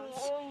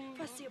någonstans? Får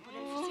jag se på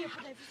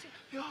dig,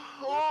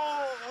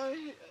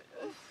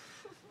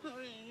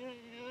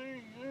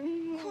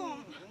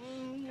 Kom.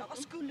 Ja, vad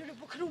skulle du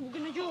på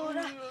krogen att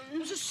göra?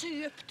 Och så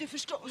söp du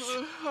förstås.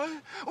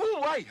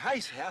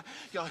 Hej,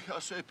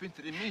 jag söp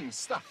inte det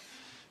minsta.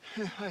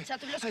 Så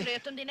att du vill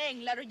skröt om dina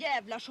änglar och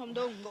jävlar som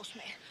du umgås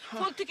med.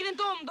 Folk tycker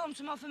inte om dem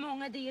som har för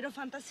många idéer och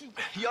fantasier.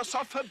 Jag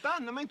sa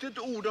förbanna mig inte ett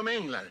ord om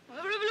änglar.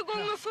 Jag vill gå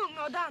och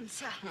sjunga och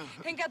dansa.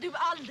 Tänk att du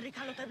aldrig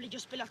kan låta bli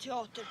att spela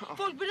teater.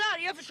 Folk blir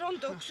arga för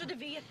sånt också, det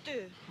vet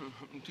du.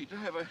 Titta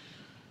här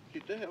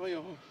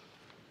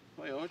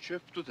vad jag har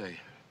köpt åt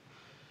dig.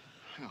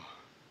 Ja.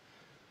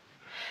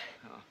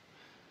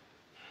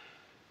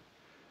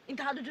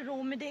 Inte hade du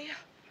råd med det?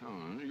 Ja,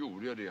 nu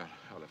gjorde jag det i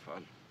alla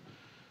fall.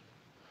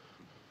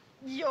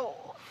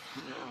 Ja.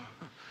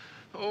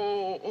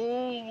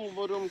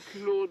 Vad de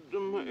klodde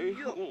mig.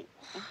 Ja.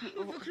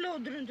 Varför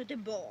klodde du inte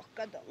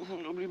tillbaka då?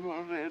 Jag blir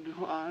bara rädd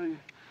och arg.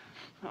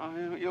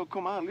 Jag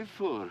kom aldrig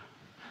för.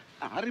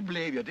 Arg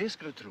blev jag, det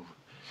ska du tro.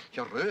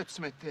 Jag röt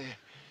som ett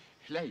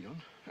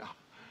lejon. Ja.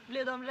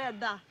 Blev de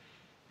rädda?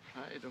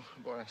 Nej, då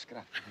bara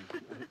skrattade.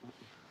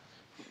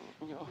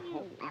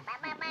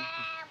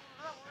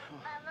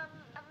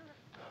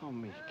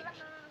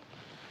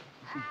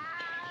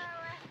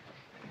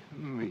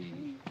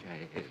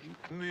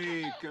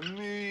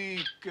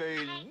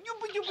 Mikael.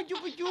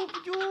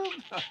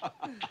 Jobb.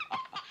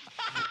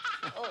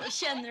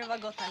 Känner du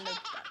vad gott han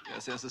luktar?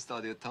 Jag ser så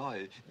stadig att ta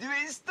i. Du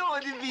är en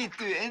stadig bit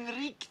du, en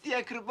riktig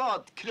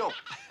akrobatkropp.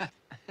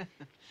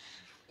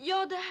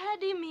 Ja, det här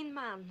är min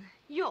man,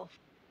 Joff.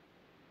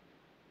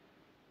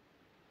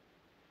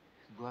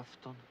 God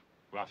afton.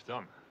 God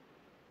afton.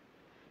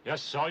 Jag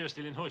sa just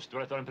till din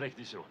hustru att du har en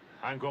präktig son.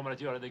 Han kommer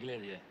att göra dig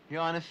glädje.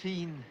 Ja, han är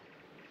fin.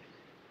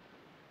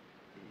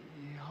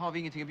 Har vi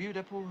ingenting att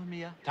bjuda på,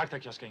 Mia?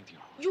 Tack, jag ska inte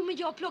göra. Jo, men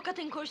jag har plockat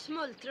en korg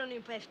smultron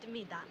nu på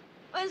eftermiddagen.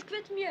 Och en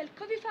skvätt mjölk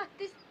har vi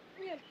faktiskt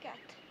mjölkat.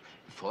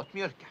 Fått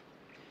mjölka.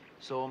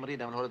 Så om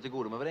riddaren vill hålla till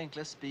godo med vår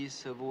enkla spis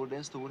så vore det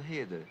en stor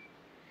heder.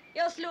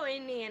 Jag slår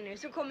in ner nu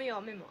så kommer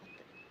jag med maten.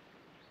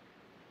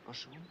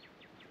 Varsågod.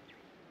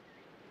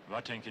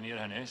 Var tänker ni er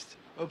härnäst?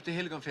 Upp till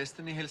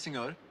helgonfesten i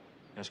Helsingör.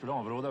 Jag skulle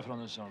avråda från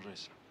en sån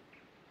resa.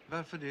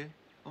 Varför det,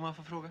 om man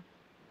får fråga?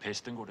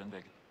 Pesten går den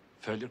vägen.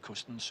 Följer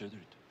kusten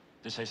söderut.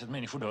 Det sägs att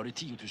människor dör i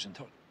 10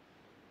 000-tal.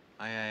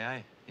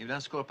 Aj.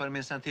 Ibland skapar det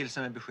minsann till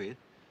som en besked.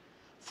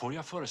 Får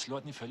jag föreslå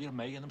att ni följer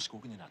mig genom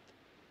skogen i natt?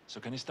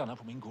 Så kan ni stanna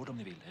på min gård om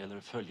ni vill. Eller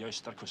följa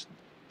östra kusten.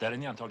 Där är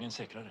ni antagligen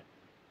säkrare.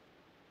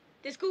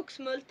 Det är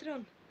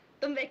skogsmultron.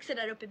 De växer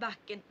där uppe i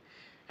backen.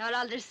 Jag har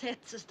aldrig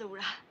sett så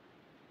stora.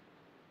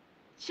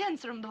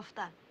 Känns de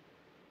doftar.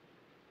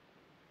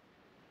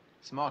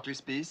 Smaklig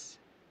spis.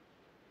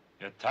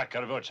 Jag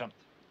tackar vördsamt.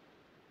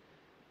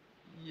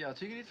 Jag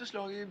tycker ditt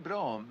förslag är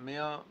bra, men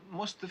jag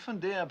måste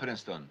fundera på en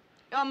stund.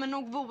 Ja, men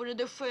nog vore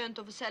det skönt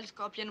att få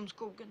sällskap genom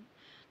skogen.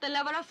 Den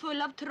lär vara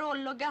full av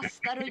troll och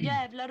gastar och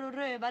jävlar och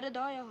rövare, det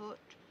har jag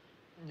hört.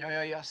 Ja,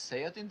 jag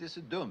säger att det inte är så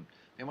dumt.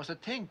 Men jag måste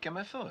tänka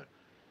mig för.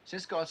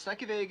 Sen Scott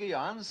stack iväg är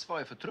jag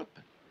ansvarig för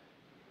truppen.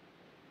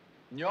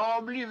 Jag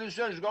har blivit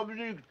sällskapets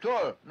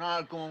direktör när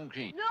allt kommer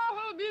omkring. Jag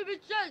har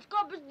blivit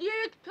sällskapets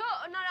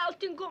direktör när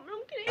allting kommer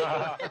omkring.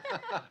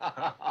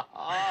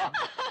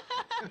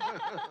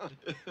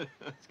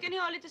 Ska ni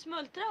ha lite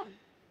smultron?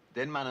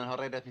 Den mannen har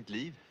räddat mitt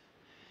liv.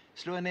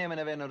 Slå er ner,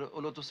 mina vänner,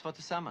 och låt oss vara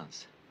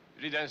tillsammans.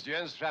 Riddarens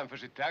Jöns framför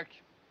sitt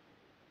tack.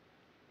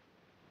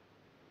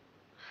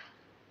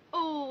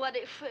 Vad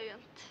det är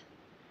skönt.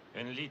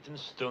 En liten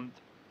stund.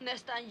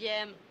 Nästan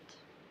jämt.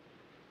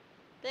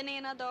 Den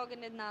ena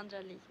dagen är den andra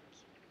lik.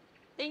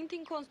 Det är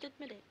ingenting konstigt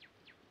med det.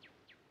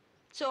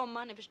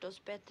 Sommaren är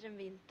förstås bättre än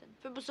vintern.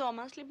 För på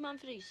sommaren slipper man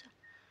frysa.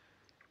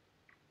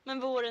 Men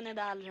våren är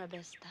det allra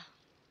bästa.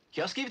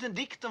 Jag har skrivit en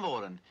dikt om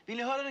våren. Vill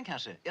ni höra den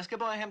kanske? Jag ska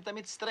bara hämta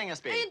mitt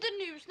strängaspel. Nej, inte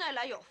nu,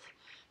 snälla Joff.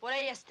 Våra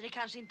gäster är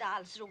kanske inte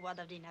alls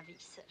roade av dina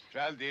visor. För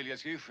all del, jag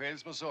skriver själv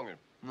små sånger.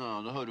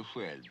 Ja, då hör du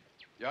själv.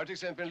 Jag har till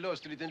exempel en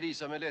lustig liten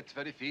visa med en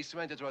lättfärdig fisk som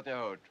jag inte tror att ni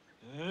har hört.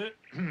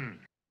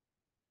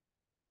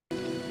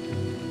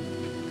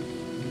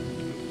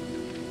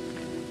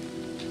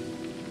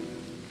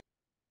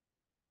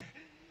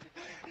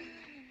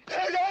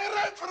 Jag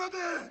är rädd för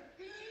det!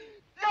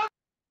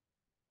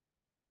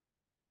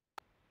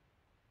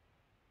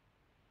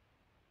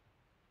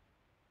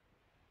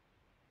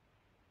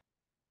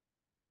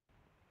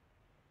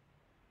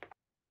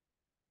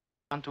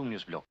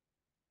 Antonius block.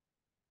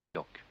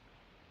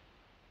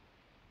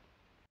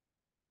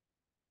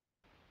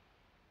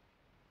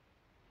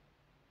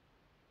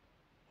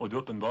 Och du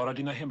uppenbarar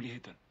dina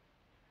hemligheter.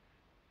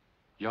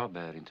 Jag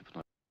bär inte på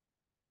något.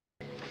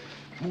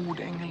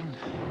 Mordängeln.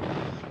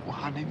 Och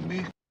han är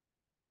mycket...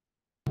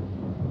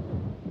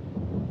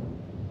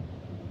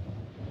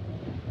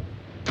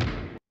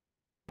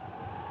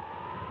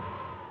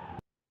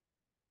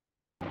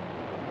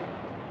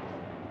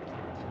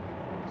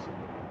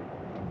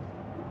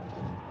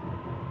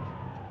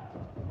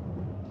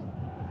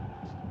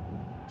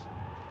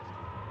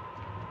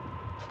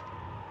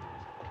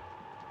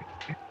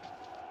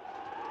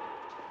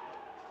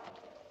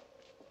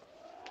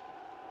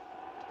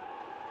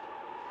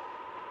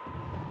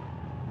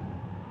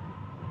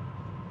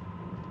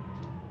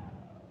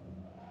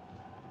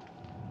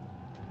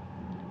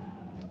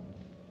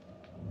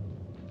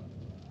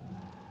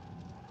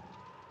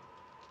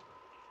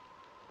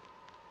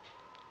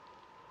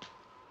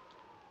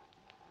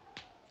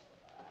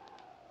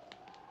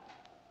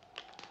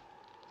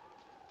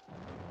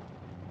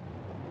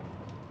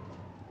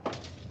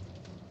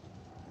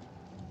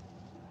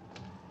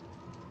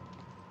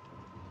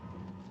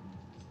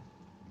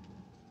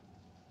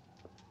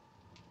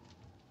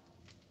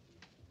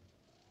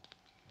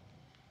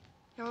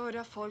 Jag hörde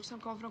av folk som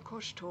kom från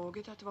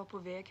korståget att du var på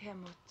väg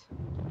hemåt.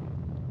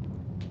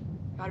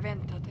 Jag har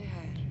väntat dig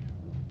här.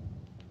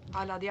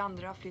 Alla de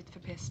andra har flytt för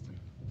pesten.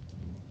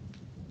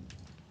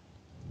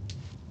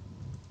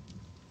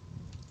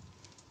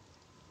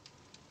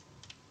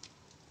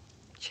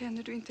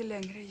 Känner du inte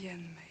längre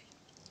igen mig?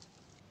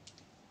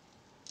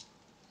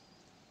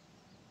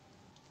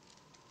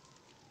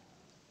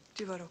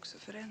 Du har också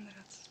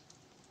förändrats.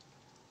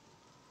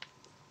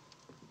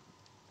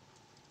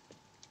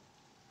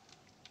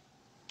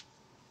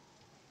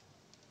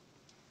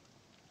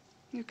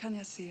 Nu kan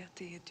jag se att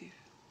det är du.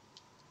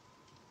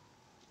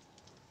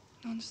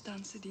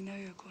 Någonstans i dina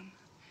ögon.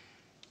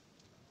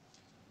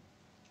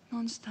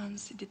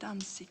 Någonstans i ditt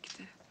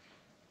ansikte.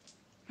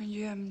 Men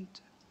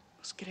gömd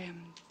och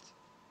skrämd.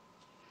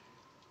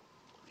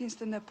 Finns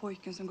den där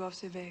pojken som gav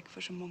sig iväg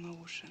för så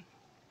många år sedan.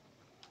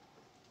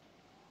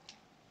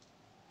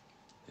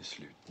 Det är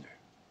slut nu.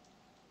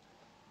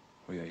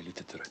 Och jag är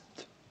lite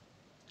trött.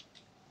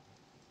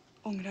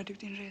 Ångrar du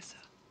din resa?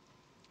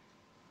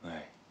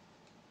 Nej.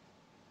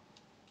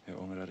 Jag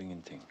ångrar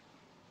ingenting.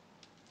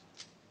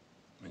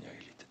 Men jag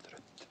är lite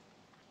trött.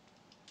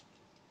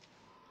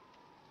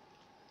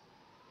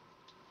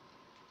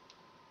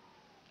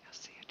 Jag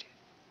ser det.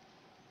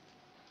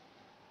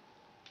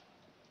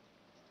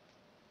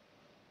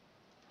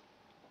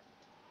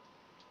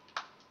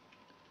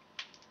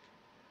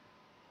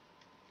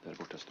 Där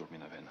borta står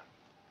mina vänner.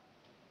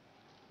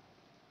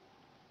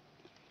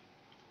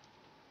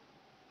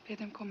 Be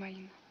dem komma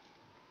in.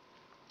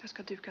 Jag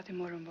ska duka till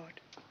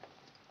morgonbard.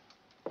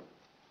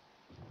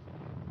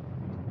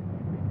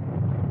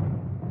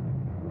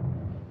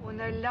 Och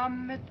när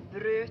lammet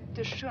bröt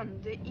det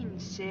 7:e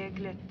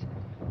inseglet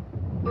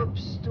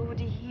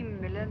uppstod i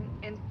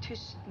himlen en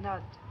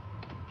tystnad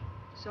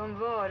som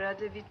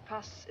varade vid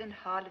pass en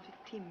halv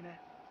timme.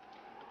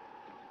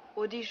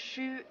 Och de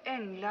 7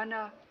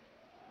 änglarna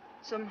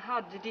som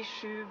hade de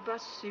 7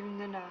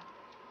 basunerna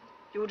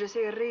gjorde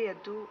sig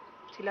redo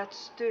till att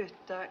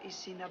stöta i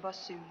sina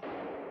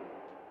basuner.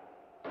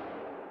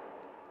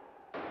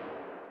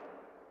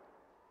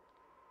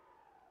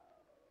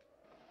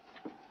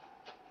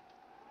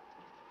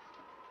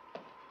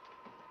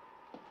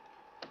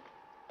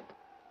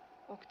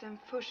 Och den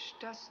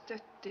första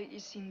stötte i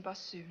sin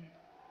basun.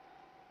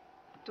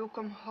 Då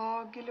kom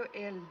hagel och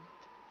eld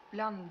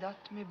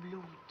blandat med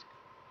blod.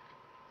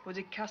 Och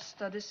det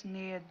kastades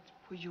ned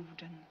på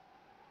jorden.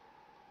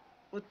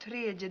 Och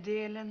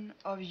 3/3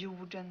 av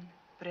jorden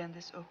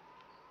brändes upp.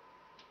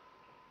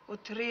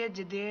 Och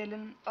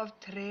 3/3 av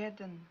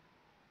träden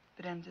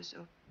brändes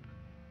upp.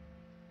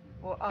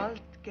 Och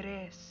allt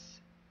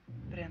gräs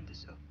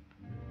brändes upp.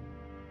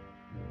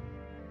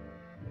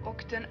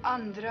 Och den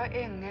andra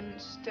ängeln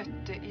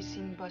stötte i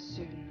sin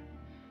basun.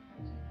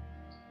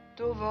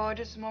 Då var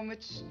det som om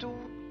ett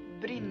stort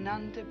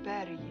brinnande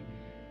berg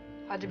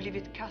hade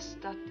blivit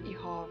kastat i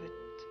havet,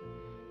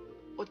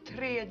 och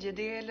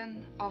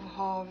 1/3 av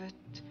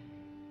havet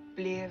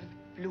blev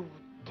blod.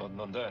 Var det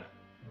någon där?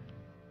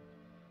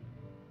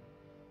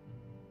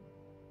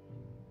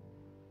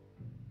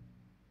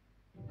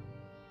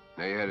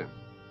 Nej, herre.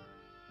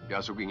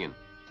 Jag såg ingen.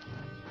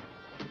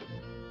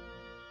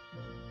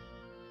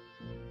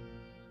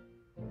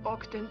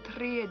 Och den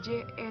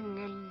 3:e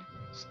ängeln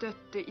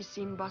stötte i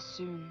sin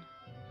basun.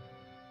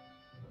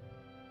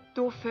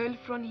 Då föll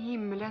från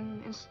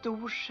himlen en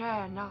stor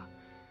stjärna,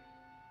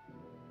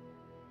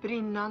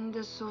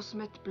 brinnande så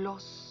som ett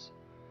bloss.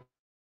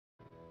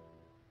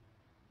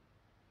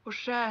 Och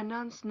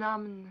stjärnans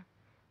namn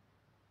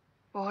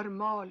var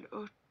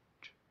malört.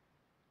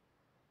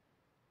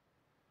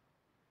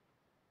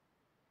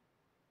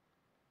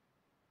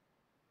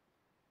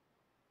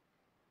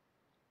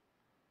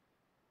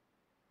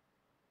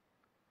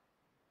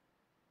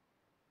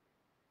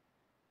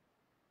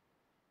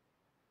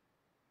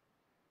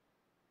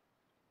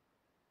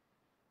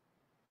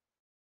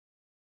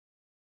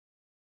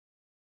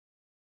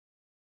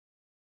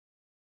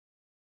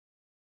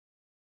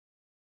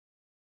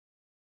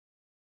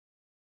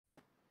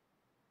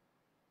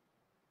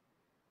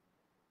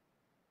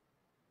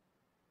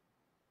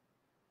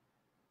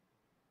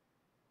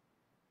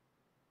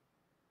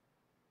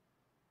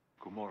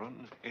 God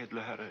morgon,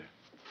 edle herre.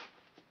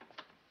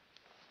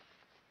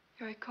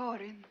 Jag är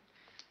Karin,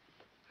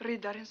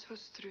 riddarens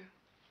hustru,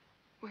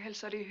 och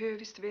hälsar dig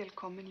högst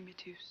välkommen i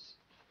mitt hus.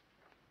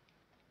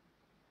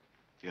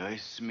 Jag är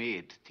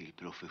smed till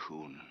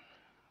professionen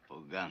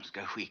och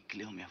ganska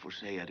skicklig om jag får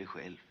säga det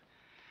själv.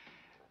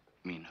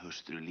 Min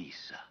hustru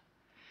Lisa.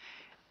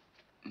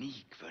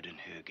 Nik för den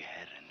höge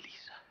herren,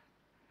 Lisa.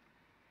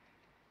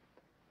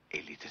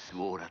 Är lite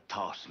svår att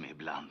tas med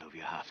ibland och vi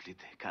har haft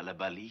lite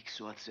kalabalik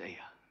så att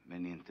säga.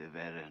 Men inte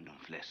värre än de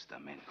flesta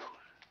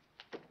människor.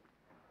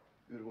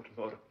 Ur vårt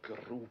mörker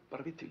ropar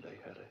vi till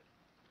dig, herre.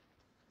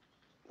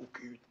 O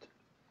Gud,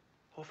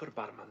 ha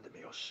förbarmande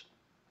med oss.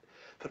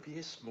 För vi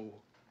är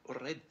små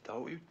och rädda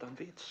och utan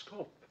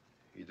vetskap.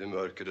 I det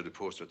mörker där du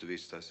påstår att du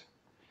vistas,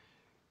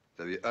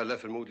 där vi alla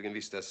förmodligen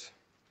vistas,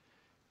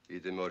 i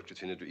det mörkret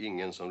finner du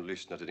ingen som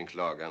lyssnar till din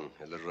klagan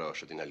eller rör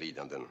sig dina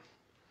lidanden.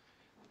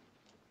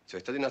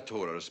 Tvätta dina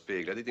tårar och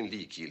spegla din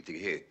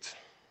likgiltighet.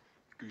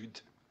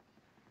 Gud,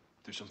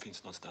 du som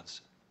finns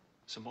någonstans,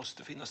 som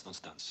måste finnas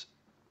någonstans,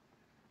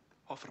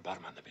 ha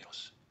förbarmande med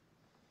oss.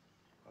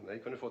 Av mig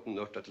kunde fått en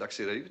nört att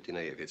laxera ut dina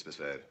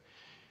evighetsbesvär.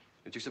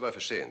 Nu tycks det vara för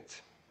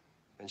sent.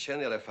 Men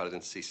känn i alla fall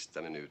den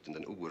sista minuten,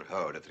 den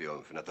oerhörda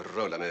triumfen att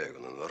rulla med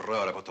ögonen och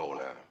röra på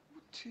tårna.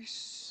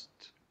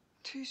 Tyst,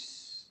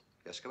 tyst.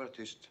 Jag ska vara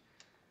tyst,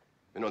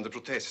 men under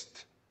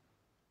protest.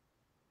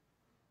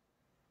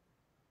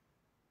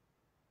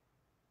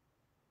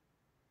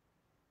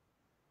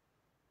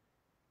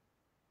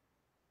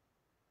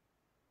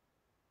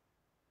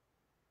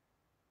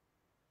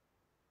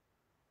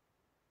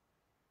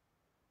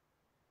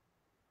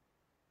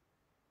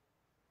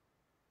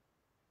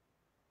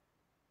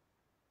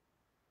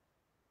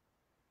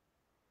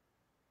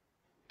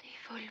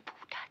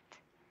 Fullbordat.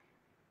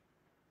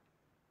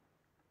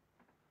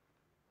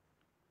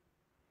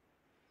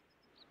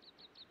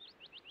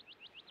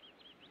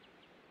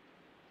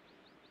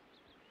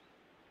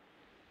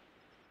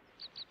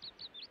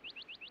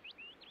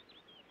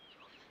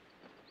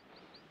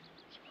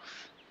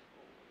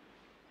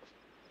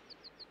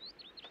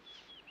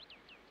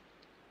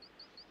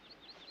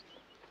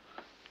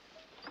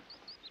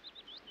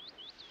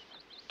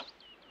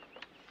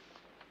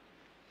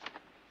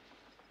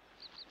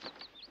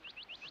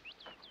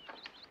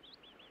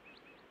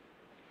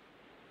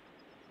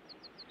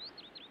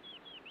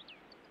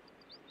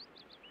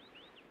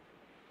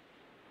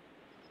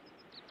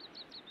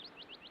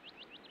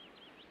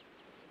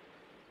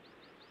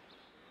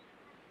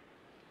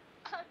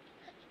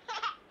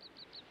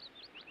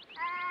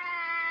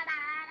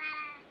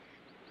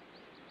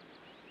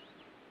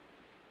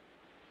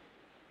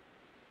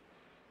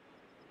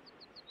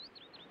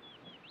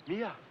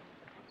 Mia!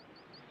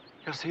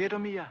 Jag ser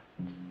dem, Mia.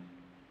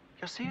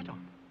 Jag ser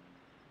dem.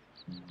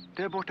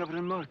 Där borta på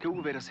den mörka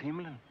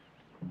ovädershimlen.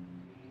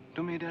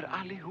 De är där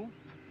allihop.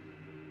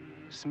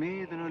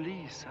 Smeden och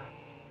Lisa.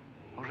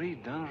 Och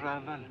riddaren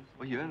Raval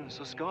och Jöns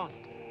och Skat.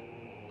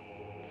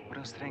 Och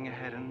den stränge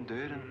herren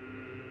döden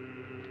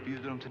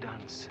bjuder dem till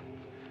dans.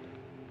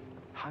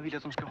 Han vill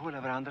att de ska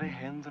hålla varandra i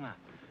händerna.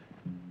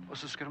 Och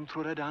så ska de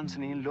tråda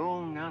dansen i en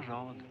långa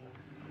rad.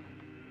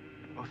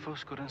 Och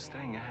först går den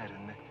stränga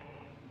herren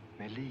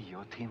med lie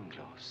och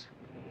timglas.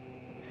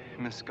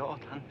 Men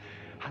Skat,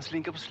 han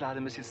slinker på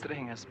sladden med sitt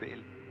stränga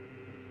spel.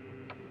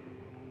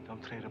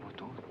 De träder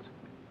bortåt.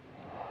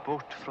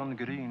 Bort från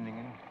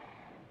gryningen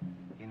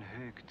i en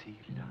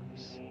högtidlig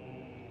dans.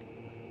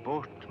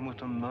 Bort mot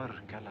de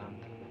mörka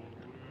landen.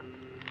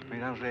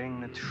 Medan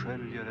regnet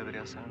sköljer över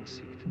deras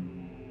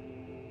ansikten.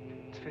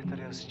 Tvättar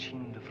deras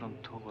kinder från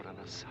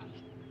tårarnas salt.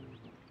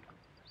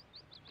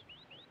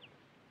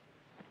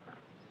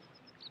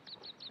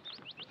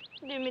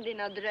 Du med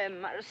dina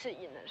drömmar och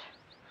syner.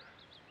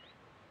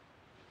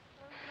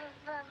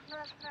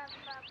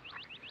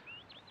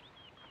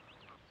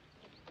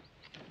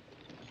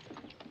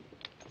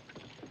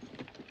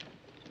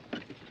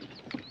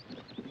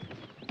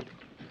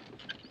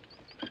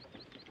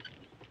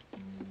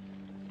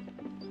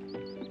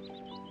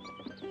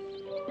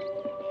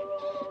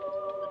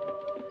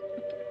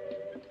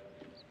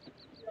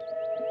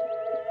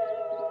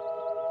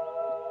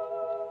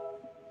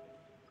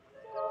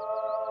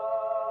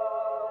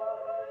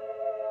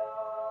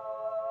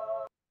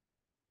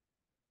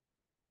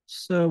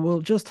 So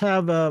we'll just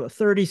have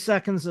 30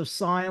 seconds of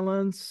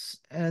silence,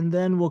 and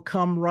then we'll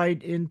come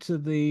right into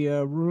the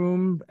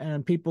room,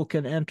 and people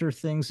can enter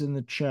things in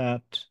the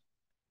chat.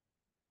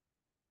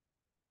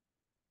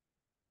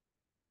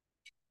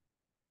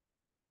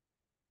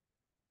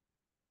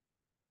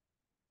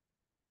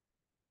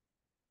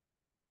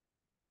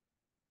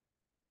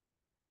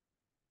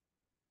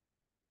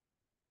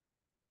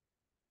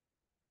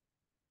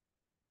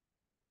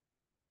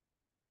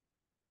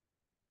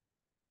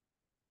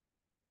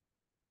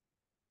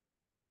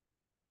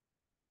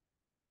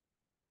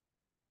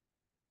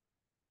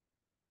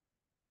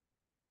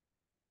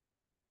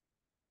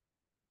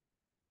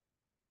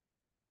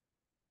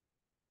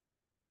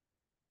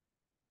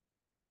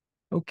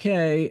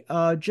 Okay,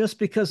 just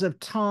because of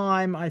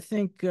time, I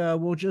think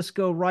we'll just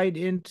go right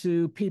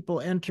into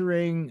people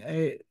entering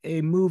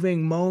a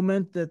moving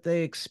moment that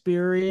they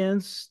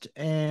experienced.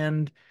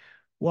 And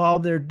while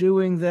they're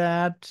doing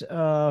that,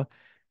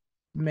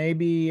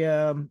 maybe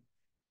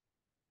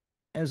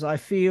as I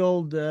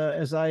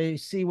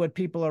see what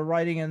people are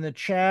writing in the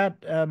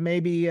chat,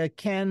 maybe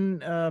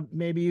Ken,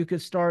 maybe you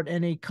could start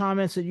any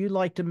comments that you'd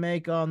like to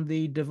make on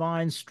the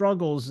divine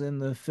struggles in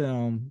the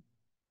film.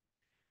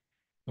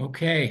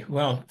 Okay,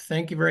 well,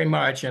 thank you very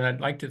much, and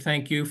I'd like to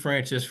thank you,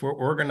 Francis, for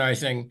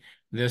organizing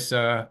this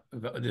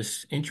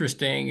this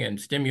interesting and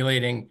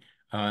stimulating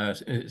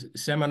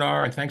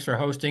seminar, and thanks for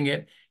hosting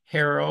it,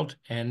 Harold,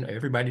 and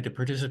everybody to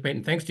participate,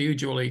 and thanks to you,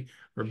 Julie,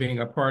 for being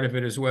a part of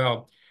it as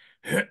well.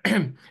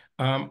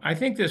 I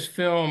think this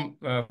film,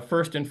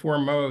 first and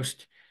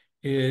foremost,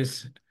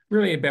 is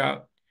really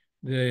about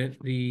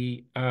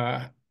the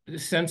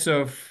sense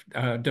of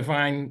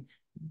divine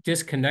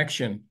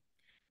disconnection.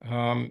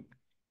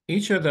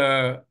 Each of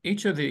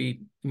the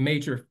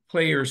major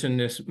players in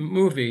this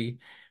movie,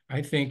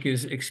 I think,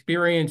 is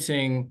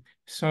experiencing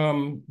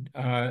some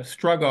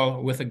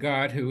struggle with a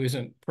God who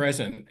isn't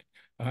present.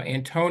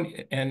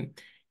 And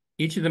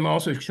each of them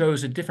also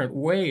shows a different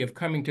way of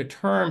coming to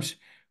terms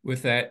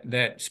with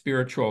that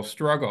spiritual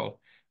struggle.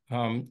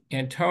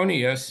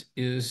 Antonius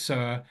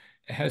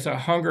has a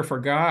hunger for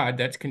God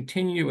that's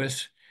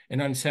continuous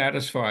and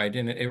unsatisfied,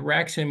 and it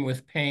racks him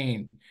with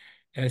pain.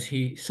 As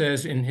he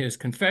says in his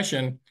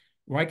confession,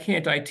 "Why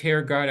can't I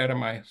tear God out of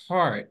my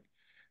heart?"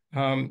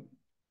 The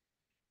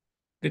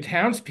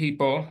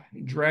townspeople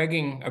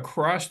dragging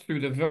across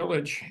through the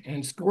village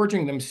and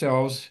scourging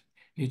themselves,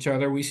 each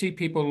other, we see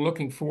people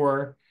looking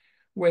for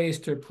ways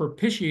to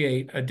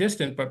propitiate a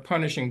distant but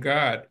punishing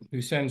God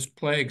who sends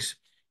plagues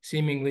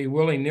seemingly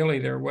willy-nilly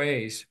their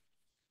ways.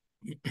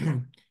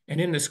 And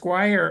in the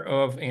squire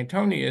of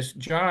Antonius,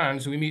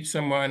 John's, we meet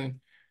someone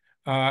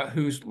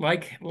who's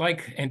like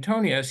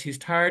Antonius. He's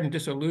tired and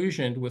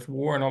disillusioned with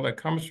war and all that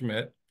comes from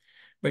it,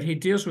 but he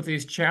deals with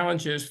these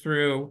challenges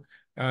through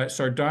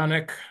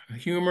sardonic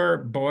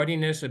humor,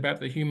 bawdiness about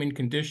the human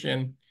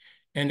condition,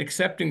 and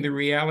accepting the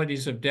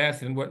realities of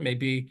death and what may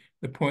be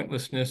the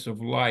pointlessness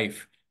of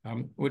life.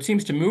 What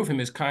seems to move him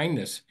is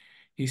kindness.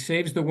 He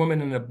saves the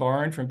woman in the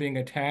barn from being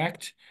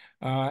attacked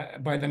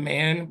by the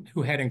man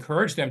who had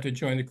encouraged them to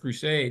join the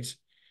Crusades.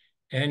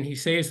 And he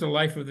saves the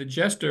life of the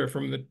jester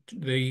from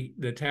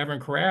the tavern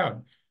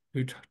crowd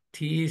who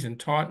tease and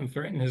taunt and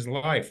threaten his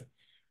life.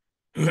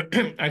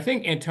 I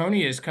think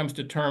Antonius comes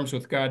to terms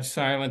with God's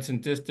silence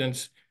and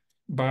distance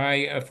by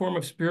a form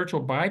of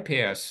spiritual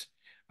bypass.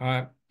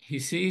 He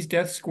sees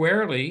death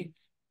squarely,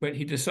 but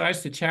he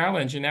decides to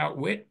challenge and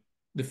outwit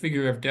the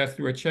figure of death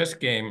through a chess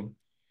game.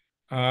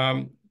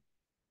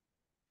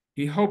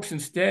 He hopes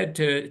instead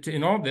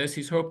in all this,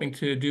 he's hoping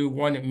to do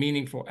one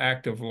meaningful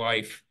act of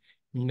life,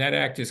 and that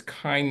act is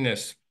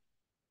kindness.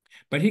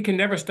 But he can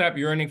never stop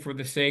yearning for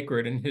the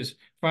sacred, and his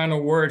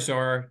final words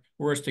are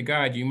words to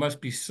God: "You must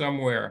be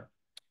somewhere."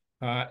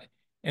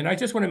 And I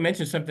just want to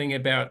mention something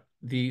about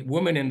the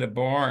woman in the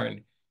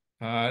barn.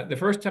 The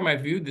first time I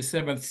viewed the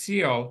Seventh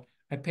Seal,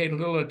 I paid a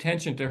little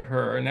attention to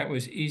her, and that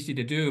was easy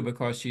to do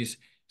because she's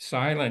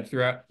silent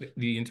throughout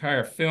the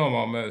entire film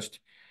almost.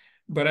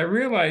 But I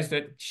realized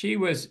that she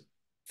was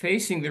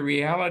facing the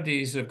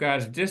realities of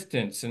God's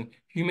distance and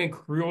human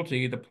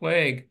cruelty, the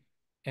plague,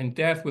 and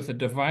death with a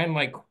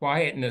divine-like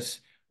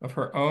quietness of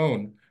her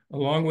own,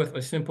 along with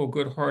a simple,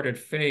 good-hearted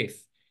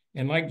faith.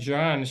 And like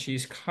John,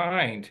 she's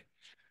kind.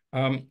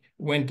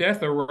 When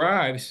death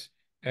arrives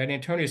at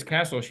Antonius'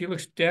 castle, she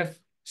looks death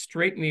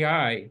straight in the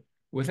eye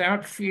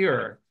without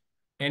fear.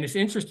 And it's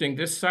interesting,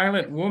 this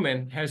silent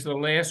woman has the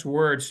last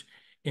words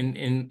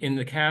in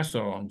the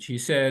castle. And she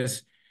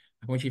says,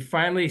 when she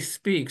finally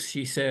speaks,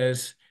 she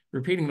says,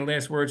 repeating the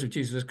last words of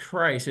Jesus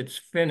Christ, "It's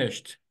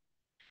finished."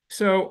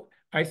 So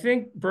I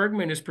think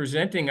Bergman is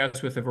presenting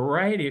us with a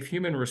variety of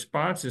human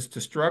responses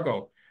to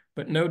struggle,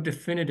 but no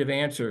definitive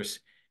answers.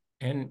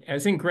 And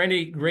as in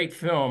any great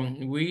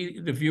film, we,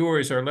 the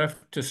viewers, are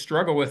left to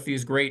struggle with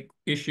these great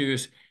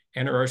issues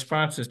and our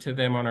responses to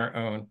them on our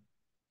own.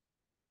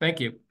 Thank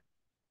you.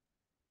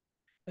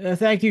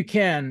 Thank you,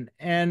 Ken.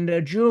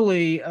 And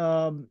Julie,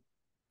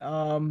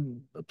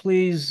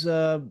 please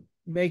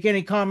make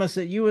any comments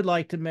that you would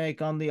like to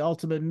make on the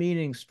ultimate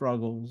meaning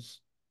struggles.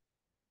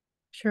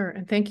 Sure.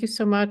 And thank you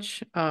so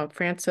much,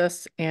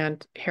 Francis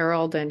and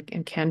Harold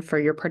and Ken, for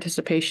your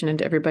participation, and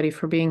to everybody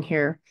for being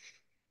here.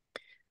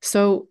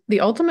 So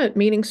the ultimate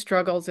meaning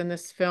struggles in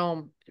this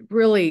film,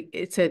 really,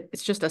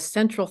 it's just a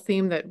central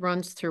theme that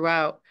runs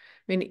throughout.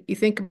 I mean, you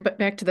think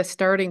back to the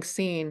starting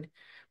scene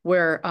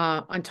where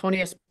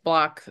Antonius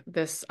Block,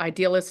 this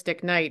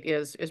idealistic knight,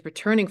 is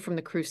returning from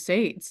the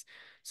Crusades.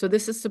 So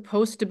this is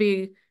supposed to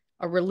be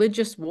a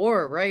religious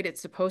war, right?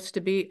 It's supposed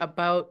to be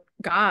about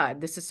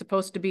God.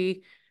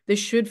 This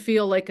should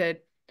feel like a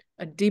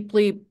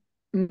deeply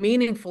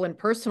meaningful and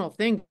personal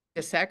thing,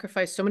 to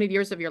sacrifice so many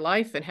years of your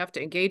life and have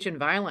to engage in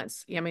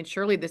violence. I mean,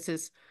 surely this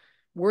is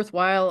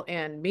worthwhile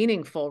and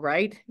meaningful,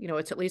 right?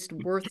 It's at least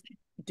worth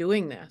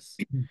doing this.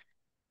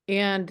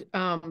 And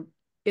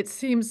it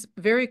seems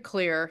very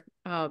clear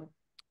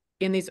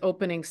in these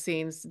opening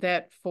scenes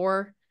that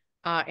for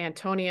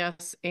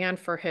Antonius and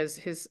for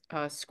his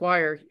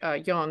squire,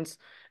 Jons,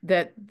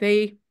 that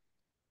they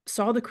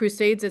saw the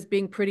Crusades as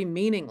being pretty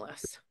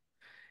meaningless.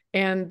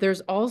 And there's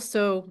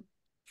also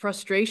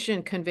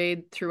frustration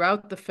conveyed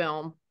throughout the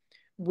film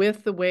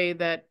with the way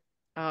that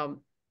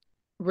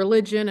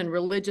religion and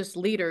religious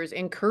leaders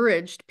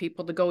encouraged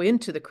people to go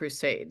into the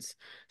Crusades.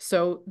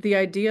 So the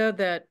idea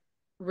that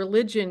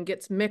religion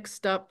gets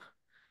mixed up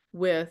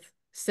with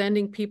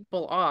sending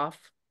people off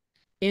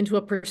into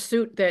a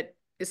pursuit that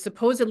is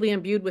supposedly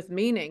imbued with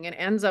meaning and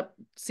ends up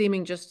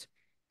seeming just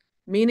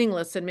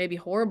meaningless and maybe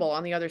horrible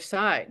on the other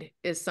side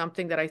is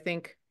something that I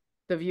think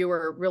the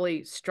viewer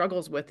really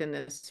struggles with in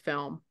this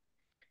film.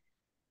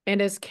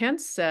 And as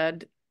Kent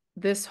said,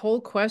 this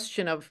whole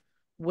question of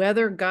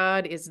whether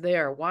God is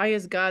there, why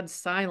is God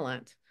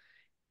silent,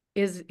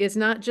 is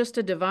not just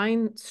a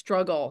divine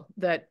struggle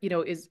that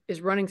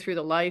is running through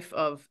the life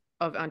of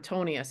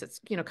Antonius.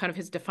 It's kind of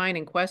his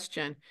defining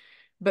question.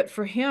 But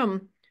for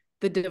him,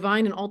 the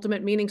divine and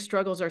ultimate meaning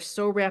struggles are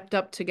so wrapped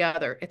up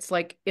together. It's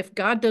like, if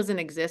God doesn't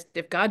exist,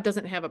 if God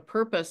doesn't have a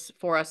purpose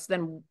for us,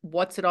 then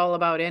what's it all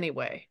about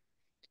anyway?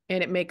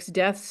 And it makes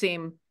death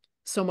seem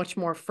so much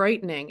more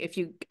frightening if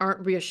you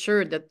aren't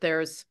reassured that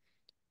there's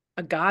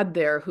a God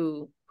there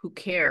who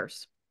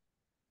cares.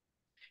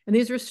 And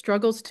these are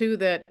struggles too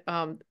that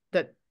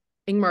that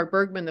Ingmar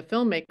Bergman, the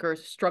filmmaker,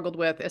 struggled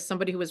with as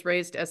somebody who was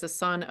raised as a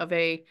son of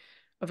a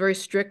very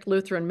strict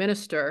Lutheran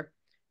minister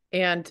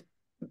and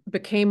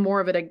became more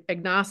of an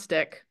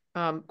agnostic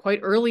quite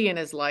early in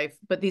his life.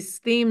 But these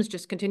themes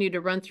just continue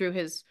to run through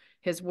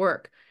his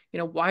work.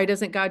 Why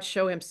doesn't God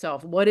show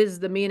himself? What is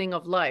the meaning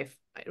of life?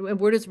 And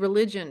where does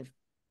religion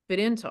fit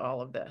into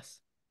all of this?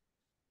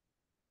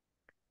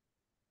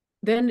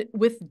 Then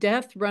with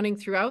death running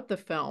throughout the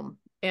film,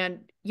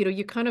 and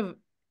you kind of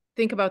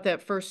think about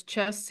that first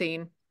chess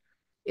scene,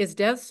 is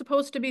death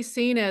supposed to be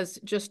seen as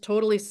just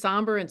totally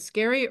somber and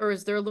scary, or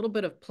is there a little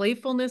bit of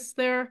playfulness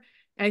there?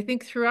 And I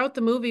think throughout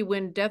the movie,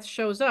 when death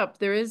shows up,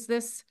 there is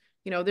this,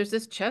 there's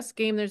this chess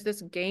game, there's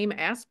this game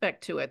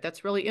aspect to it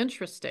that's really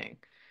interesting.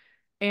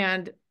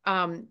 And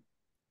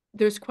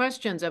there's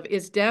questions of,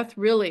 is death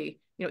really,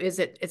 is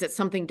it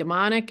something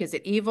demonic? Is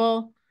it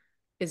evil?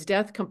 Is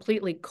death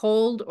completely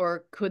cold,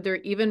 or could there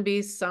even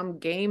be some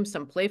game,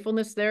 some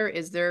playfulness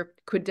there?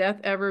 Could death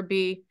ever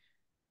be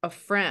a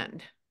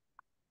friend?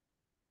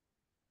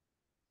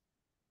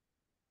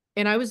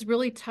 And I was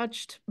really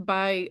touched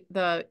by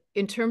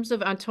in terms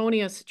of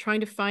Antonius trying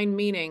to find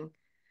meaning,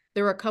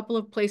 there were a couple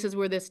of places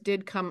where this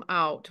did come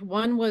out.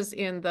 One was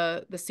in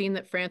the scene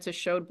that Francis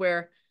showed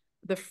where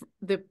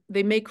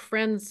they make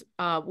friends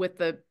with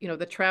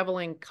the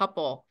traveling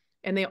couple,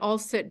 and they all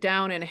sit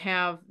down and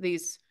have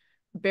these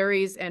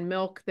berries and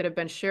milk that have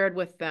been shared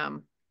with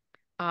them.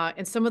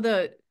 And some of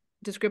the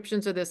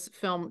descriptions of this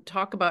film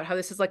talk about how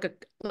this is like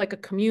a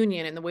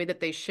communion in the way that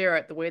they share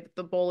it, the way that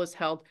the bowl is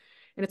held.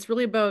 And it's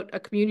really about a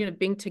communion of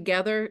being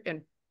together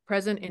and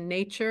present in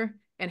nature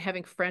and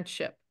having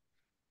friendship.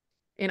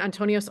 And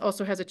Antonius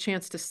also has a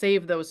chance to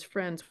save those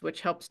friends, which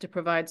helps to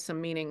provide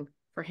some meaning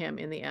for him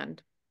in the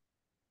end.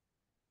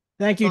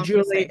 Thank you,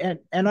 Julie.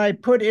 And I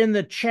put in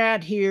the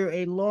chat here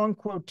a long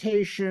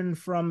quotation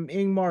from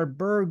Ingmar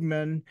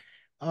Bergman,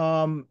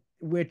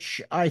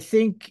 which I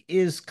think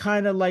is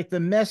kind of like the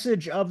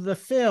message of the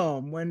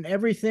film when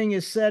everything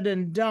is said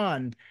and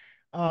done.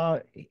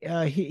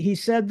 He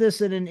said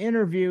this in an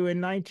interview in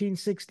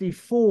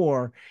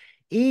 1964.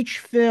 Each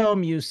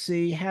film, you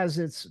see, has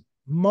its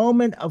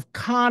moment of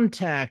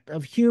contact,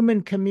 of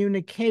human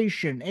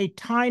communication, a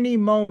tiny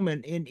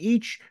moment in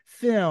each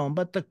film,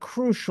 but the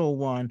crucial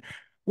one.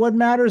 What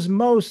matters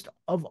most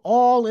of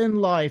all in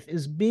life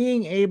is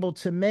being able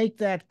to make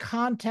that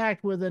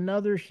contact with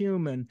another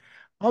human,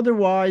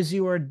 Otherwise,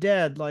 you are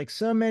dead, like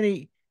so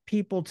many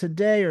people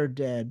today are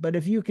dead. But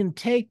if you can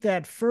take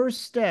that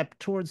first step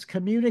towards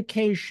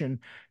communication,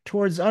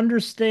 towards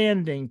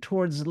understanding,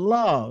 towards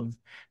love,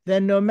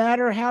 then no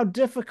matter how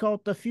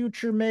difficult the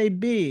future may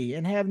be,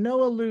 and have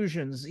no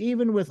illusions,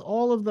 even with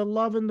all of the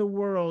love in the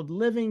world,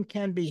 living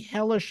can be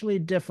hellishly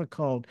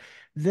difficult,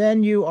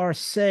 then you are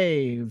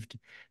saved.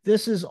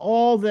 This is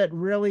all that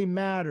really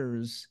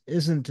matters,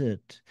 isn't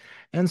it?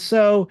 And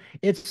so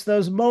it's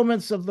those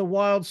moments of the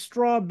wild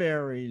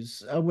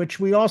strawberries, which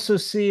we also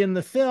see in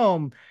the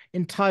film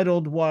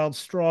entitled Wild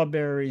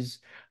Strawberries,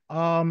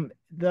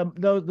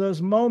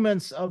 those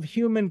moments of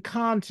human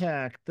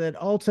contact that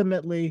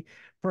ultimately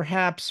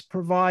perhaps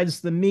provides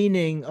the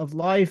meaning of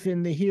life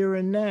in the here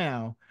and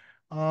now,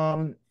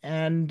 and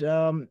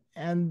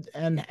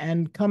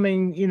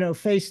coming, you know,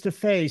 face to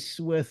face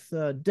with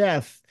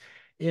death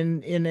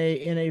in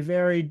a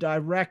very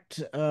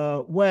direct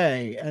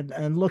way,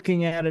 and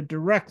looking at it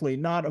directly,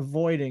 not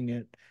avoiding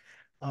it.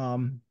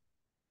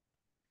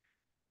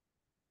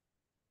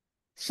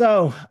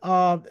 So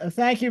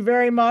thank you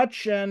very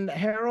much. And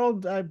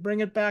Harold, I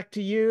bring it back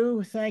to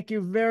you. Thank you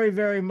very,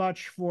 very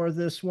much for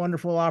this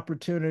wonderful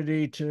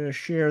opportunity to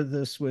share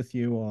this with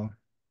you all.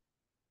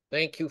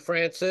 Thank you,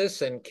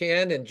 Francis and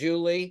Ken and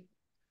Julie.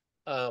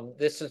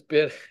 This has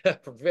been a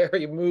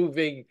very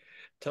moving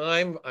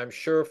time, I'm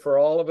sure, for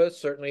all of us.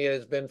 Certainly it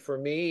has been for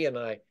me, and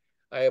I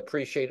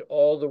appreciate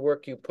all the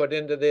work you put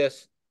into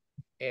this.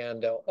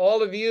 And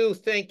all of you,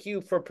 thank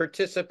you for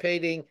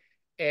participating,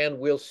 and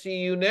we'll see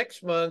you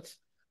next month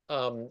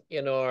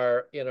in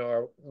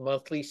our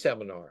monthly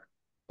seminar.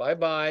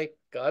 Bye-bye.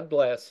 God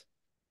bless.